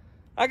 man?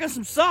 I got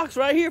some socks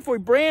right here for you,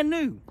 brand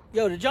new.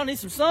 Yo, did y'all need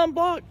some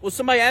sunblock? Was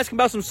somebody asking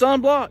about some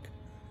sunblock?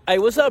 Hey,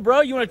 what's up,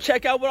 bro? You want to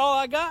check out what all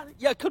I got?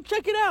 Yeah, come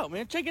check it out,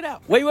 man. Check it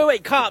out.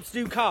 Wait. Cops,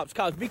 dude. Cops.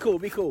 Be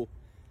cool.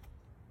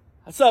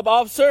 What's up,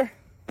 officer?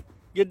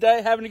 Good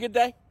day? Having a good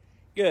day?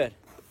 Good.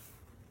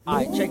 All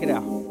right, check it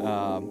out.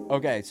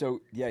 Okay,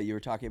 so yeah, we were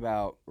talking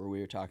about,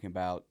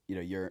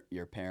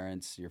 your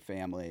parents, your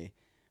family,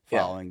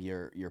 following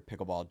your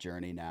pickleball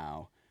journey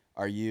now.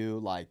 Are you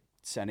like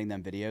sending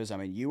them videos? I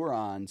mean, you were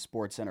on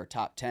Sports Center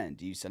Top 10.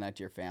 Do you send that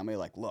to your family?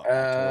 Like, look,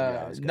 I told you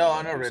I was gonna No,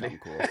 go not do really. something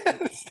cool.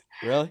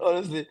 Really?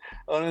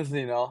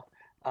 Honestly, no.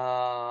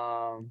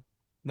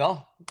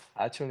 No,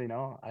 actually,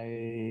 no.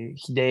 They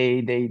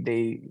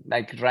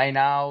like right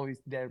now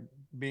they're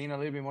being a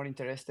little bit more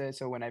interested.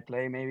 So when I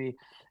play, maybe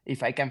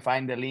if I can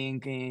find the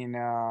link in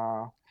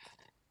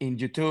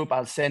YouTube,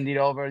 I'll send it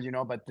over,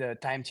 but the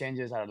time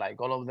changes are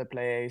like all over the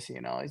place,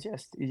 it's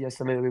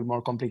just a little bit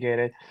more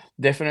complicated.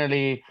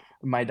 Definitely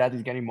my dad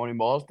is getting more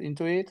involved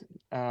into it.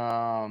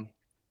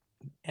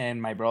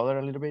 And my brother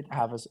a little bit.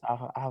 I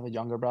have a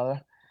younger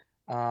brother.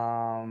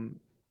 Um,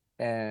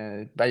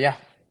 but yeah,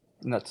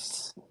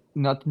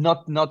 not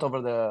not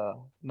over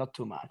not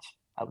too much,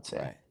 I would say.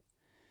 Right.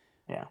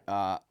 Yeah.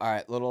 All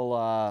right,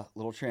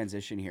 little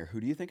transition here. Who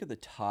do you think are the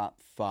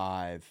top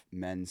 5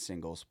 men's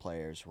singles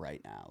players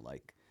right now?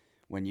 Like,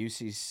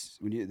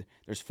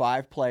 there's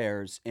 5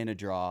 players in a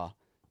draw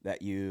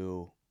that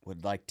you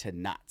would like to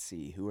not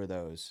see. Who are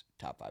those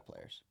top 5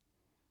 players?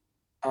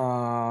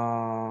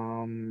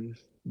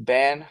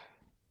 Ben,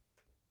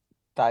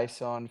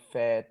 Tyson,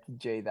 Fed,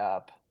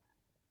 J-Dub.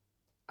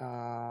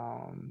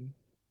 Um,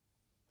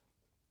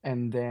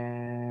 and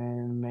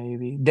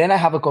then I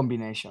have a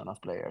combination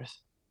of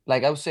players.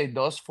 Like I would say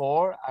those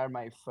 4 are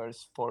my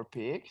first 4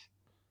 picks.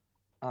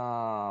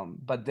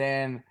 But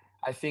then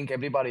I think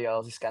everybody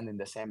else is kind of in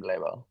the same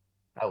level,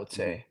 I would Hmm.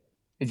 say.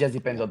 It just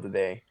depends Yeah. on the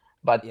day.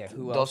 But Yeah,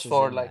 who those else is 4,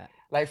 in like that?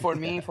 like for Yeah.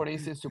 me, for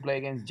instance, to play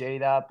against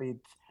J-Dub,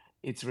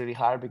 it's really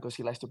hard because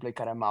he likes to play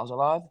cat and mouse a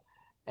lot,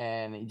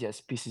 and it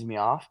just pisses me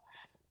off.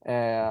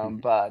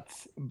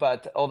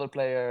 But other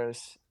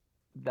players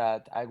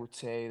that I would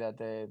say that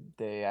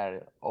they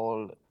are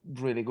all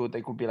really good.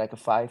 They could be like a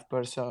fifth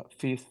position.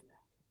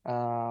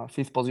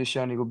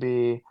 It could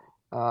be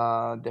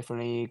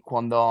definitely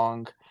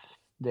Kwon,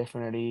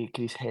 definitely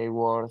Chris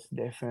Hayworth,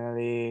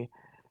 definitely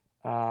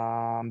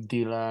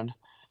Dylan.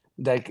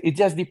 Like it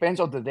just depends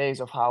on the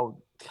days of how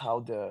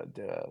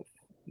the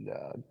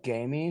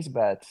game is,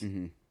 but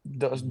Hmm.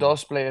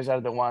 those players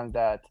are the ones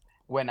that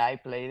when I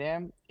play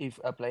them, if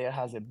a player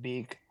has a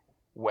big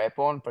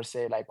weapon per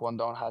se, like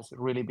Kwon has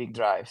really big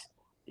drives,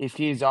 if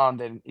he's on,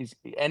 then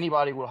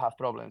anybody will have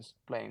problems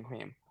playing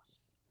him.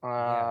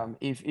 Yeah.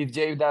 If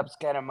J Dub's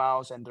cat and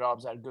mouse and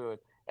drops are good,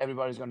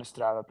 everybody's gonna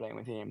struggle playing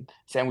with him.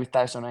 Same with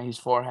Tyson and his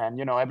forehand.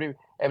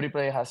 Every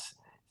player has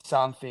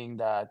something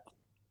that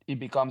it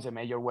becomes a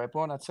major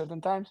weapon at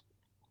certain times,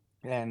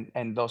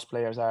 and those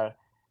players are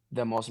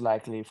the most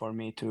likely for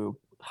me to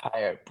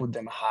put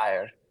them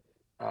higher,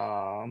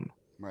 um,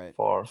 Right.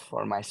 for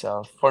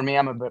myself. For me,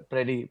 I'm a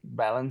pretty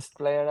balanced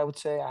player. I would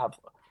say I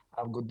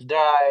have good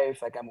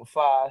drive. I can move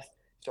fast,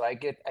 so I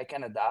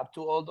can adapt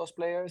to all those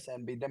players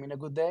and beat them in a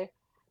good day.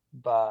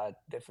 But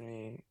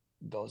definitely,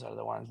 those are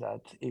the ones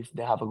that if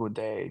they have a good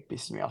day, it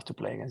pisses me off to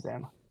play against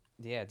them.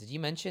 Yeah. Did you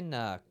mention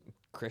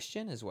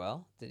Christian as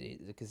well? Did he?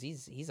 Because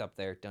he's up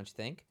there, don't you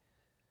think?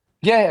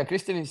 Yeah,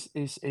 Christian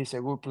is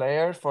a good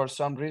player. For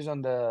some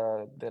reason,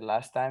 the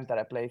last times that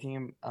I played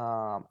him,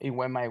 it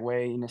went my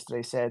way in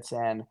straight sets,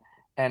 and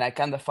I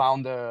kind of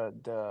found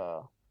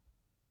the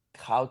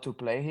how to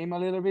play him a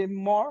little bit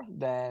more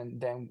than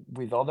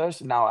with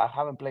others. Now I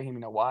haven't played him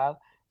in a while,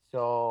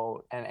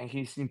 so and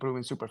he's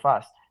improving super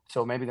fast.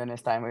 So maybe the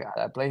next time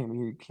I play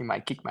him, he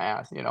might kick my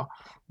ass.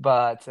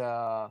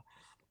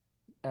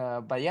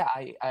 But yeah,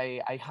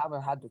 I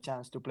haven't had the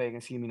chance to play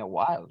against him in a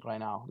while right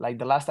now. Like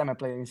the last time I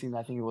played against him,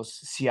 I think it was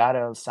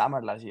Seattle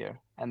summer last year,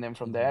 and then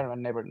from Mm-hmm. there I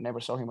never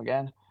saw him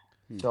again.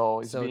 Hmm.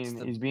 So it's So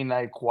been it's been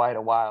like quite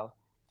a while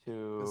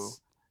to it's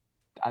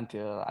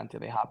until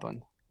it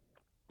happened.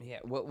 yeah.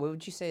 What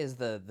would you say is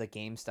the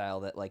game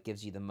style that like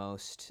gives you the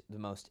most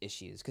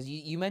issues? Because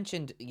you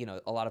mentioned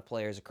a lot of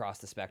players across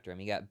the spectrum.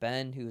 You got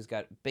Ben who's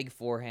got big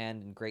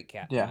forehand and great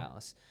cat and Yeah,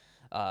 mouse.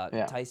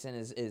 yeah, Tyson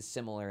is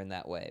similar in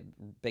that way.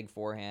 Big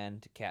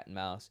forehand, cat and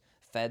mouse.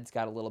 Fed's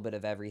got a little bit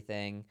of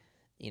everything.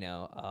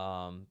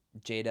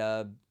 J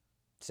Dub,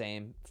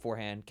 same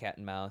forehand, cat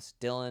and mouse.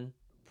 Dylan,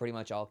 pretty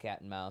much all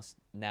cat and mouse.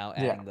 Now yeah,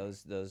 adding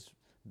those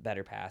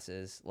better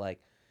passes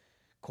like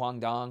Kwang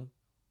Dong,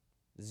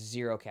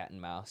 zero cat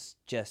and mouse,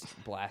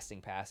 just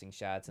blasting passing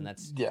shots, and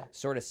that's yeah.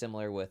 sort of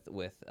similar with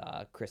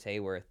Chris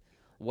Hayworth.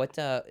 What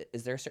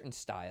is there a certain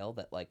style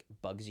that like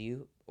bugs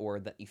you, or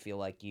that you feel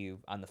like you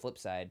on the flip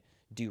side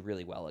do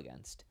really well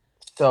against?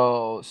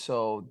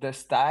 So the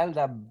style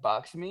that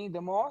bugs me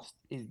the most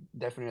is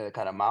definitely the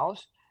cat and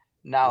mouse.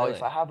 Now, if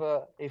Really? I have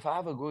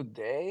a good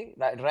day,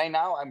 like right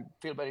now, I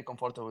feel very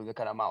comfortable with the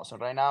cat and mouse. So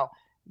right now,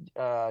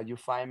 you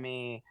find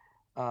me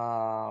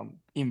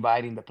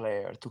inviting the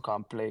player to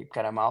come play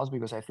cat and mouse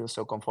because I feel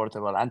so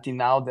comfortable. Until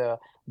now, the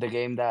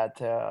game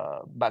that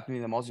backed me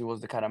the most, it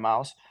was the cat and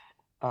mouse.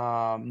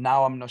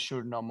 Now I'm not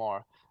sure no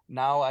more.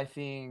 Now I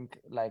think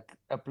like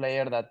a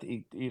player that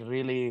it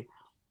really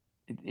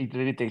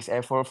takes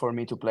effort for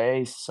me to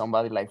play is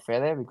somebody like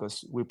Fede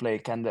because we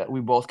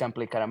both can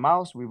play cat and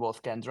mouse, we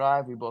both can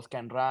drive, we both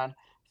can run.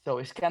 So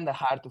it's kind of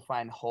hard to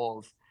find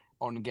holes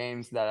on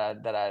games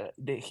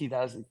he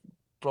does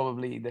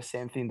probably the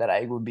same thing that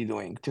I would be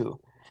doing too,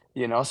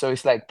 you know. So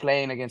it's like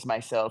playing against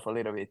myself a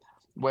little bit.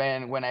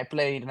 When I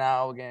play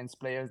now against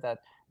players that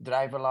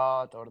drive a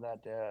lot or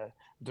that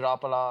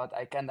drop a lot,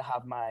 I kind of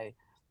have my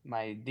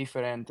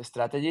different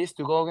strategies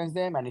to go against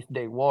them, and if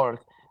they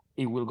work,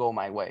 it will go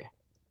my way.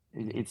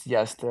 It's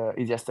just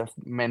a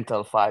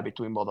mental fight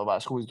between both of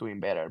us who's doing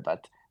better.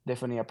 But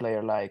definitely a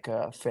player like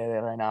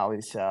Federer right now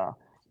is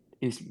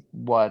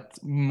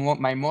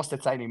my most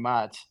exciting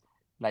match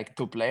like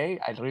to play.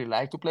 I really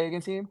like to play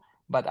against him,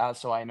 but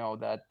also I know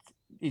that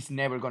it's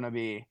never gonna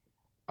be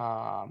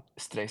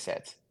straight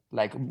sets.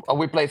 Like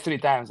we played 3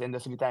 times, and the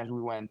 3 times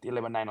we went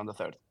 11-9 on the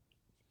third,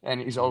 and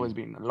it's always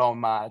been a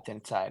long match and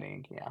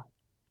exciting. Yeah.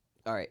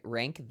 All right,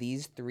 rank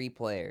these 3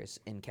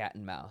 players in cat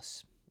and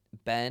mouse: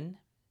 Ben,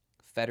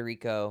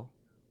 Federico,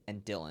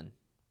 and Dylan.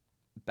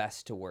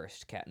 Best to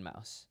worst cat and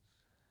mouse.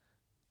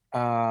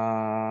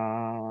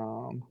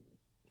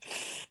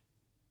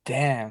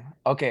 Damn.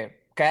 Okay.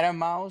 Cat and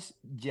mouse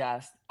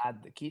just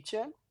at the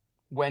kitchen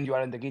when you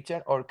are in the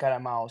kitchen, or cat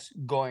and mouse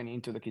going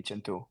into the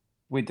kitchen too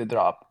with the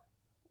drop.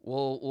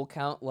 We'll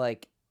count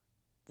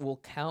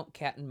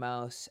cat and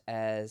mouse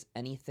as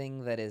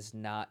anything that is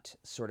not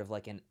sort of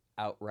like an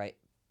outright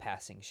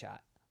passing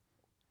shot.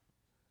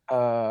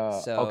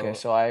 Okay.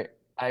 So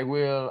I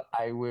will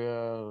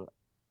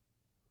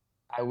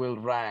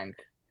rank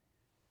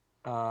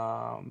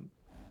from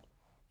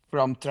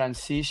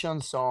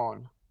transition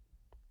zone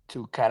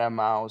to cat and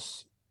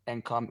mouse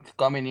and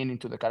coming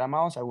into the cat and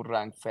mouse. I would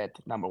rank Fed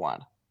number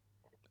 1.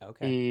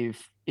 Okay.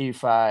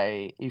 If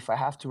I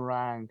have to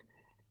rank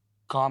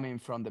coming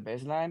from the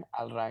baseline,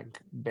 I'll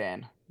rank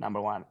Ben number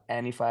 1.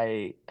 And if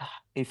I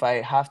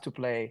have to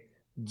play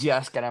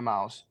just cat and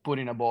mouse,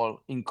 putting a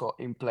ball in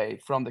play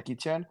from the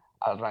kitchen,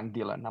 I'll rank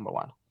Dylan number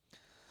 1.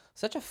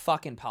 Such a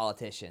fucking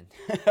politician.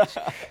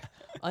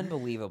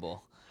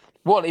 Unbelievable.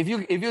 Well, if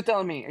you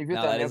tell me, okay, you're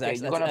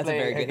gonna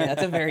play.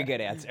 That's a very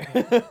good answer.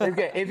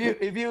 Okay,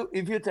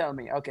 if you tell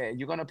me, okay,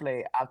 you're gonna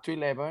play up to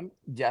 11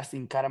 just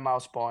in cat and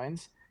mouse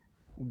points,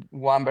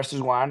 1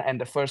 versus 1, and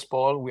the first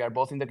ball we are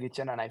both in the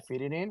kitchen and I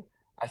fit it in,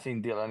 I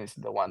think Dylan is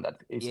the one that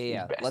is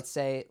best. Let's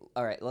say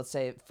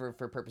for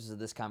purposes of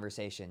this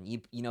conversation,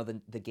 you know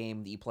the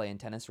game that you play in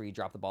tennis where you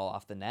drop the ball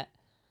off the net.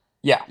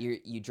 Yeah.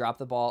 You drop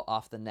the ball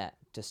off the net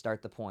to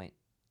start the point.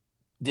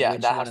 Yeah,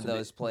 which one of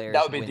those players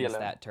wins Dylan,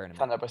 that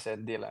tournament?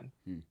 100% Dylan.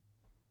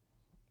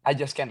 I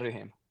just can't read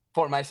him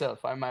for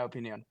myself. In my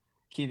opinion,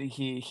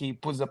 he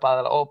puts the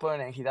paddle open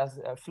and he does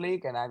a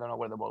flick, and I don't know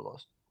where the ball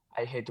goes.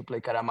 I hate to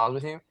play cat and mouse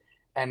with him,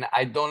 and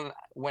I don't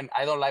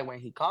like when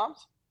he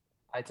comes.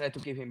 I try to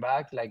keep him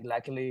back. Like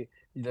luckily,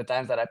 the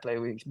times that I play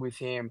with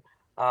him,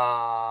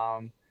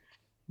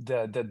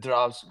 the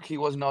drops, he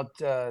was not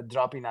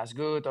dropping as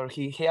good, or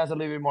he has a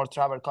little bit more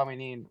trouble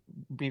coming in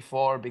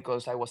before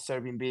because I was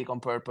serving big on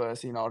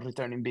purpose, you know,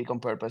 returning big on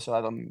purpose, so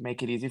I don't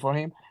make it easy for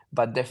him.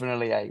 But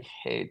definitely I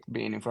hate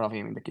being in front of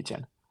him in the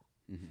kitchen.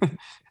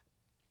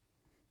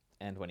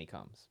 And when he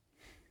comes.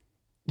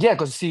 Yeah,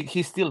 because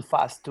he's still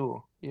fast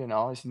too, you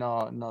know, it's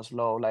not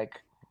slow.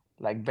 Like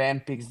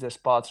Ben picks the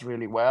spots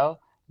really well,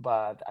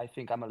 but I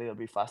think I'm a little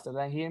bit faster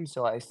than him,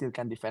 so I still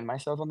can defend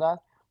myself on that.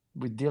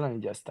 With Dylan, I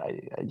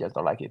just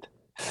don't like it.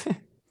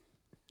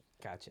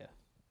 Gotcha.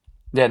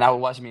 Yeah, now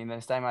watch me.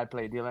 Next time I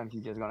play Dylan,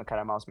 he's just gonna cat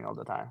and mouse me all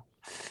the time.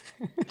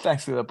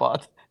 Thanks to the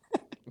pod.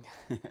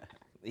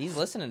 He's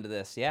listening to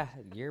this. Yeah,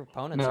 your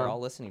opponents are all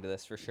listening to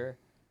this for sure.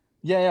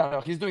 Yeah,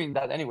 no, he's doing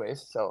that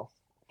anyways. So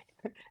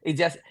it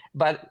just,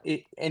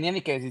 in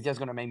any case, it's just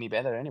gonna make me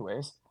better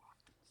anyways.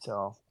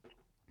 So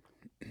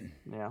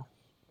yeah.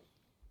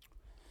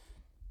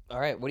 All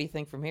right, what do you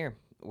think from here?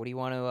 What do you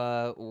want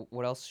to?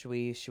 What else should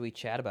we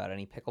chat about?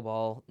 Any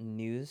pickleball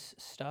news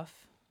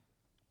stuff?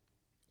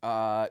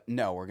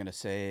 No, we're gonna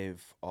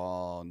save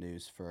all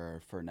news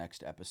for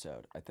next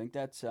episode. I think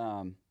that's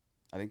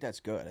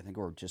good. I think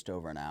we're just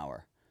over an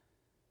hour.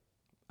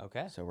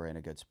 Okay. So we're in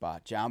a good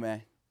spot.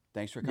 Jaume,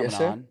 thanks for coming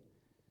on.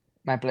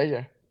 My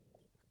pleasure.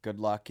 Good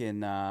luck in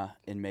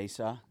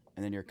Mesa,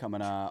 and then you're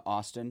coming to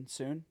Austin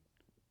soon.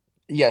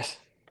 Yes.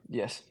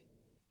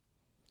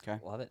 Okay.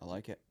 Love it. I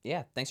like it.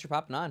 Yeah. Thanks for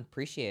popping on.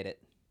 Appreciate it.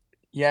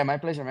 Yeah, my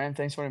pleasure, man.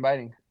 Thanks for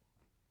inviting.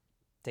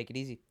 Take it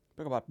easy.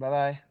 Pickleball.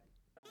 Bye-bye.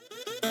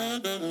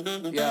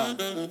 Yeah.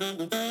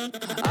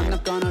 I'm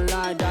not gonna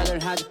lie, rather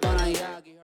had fun.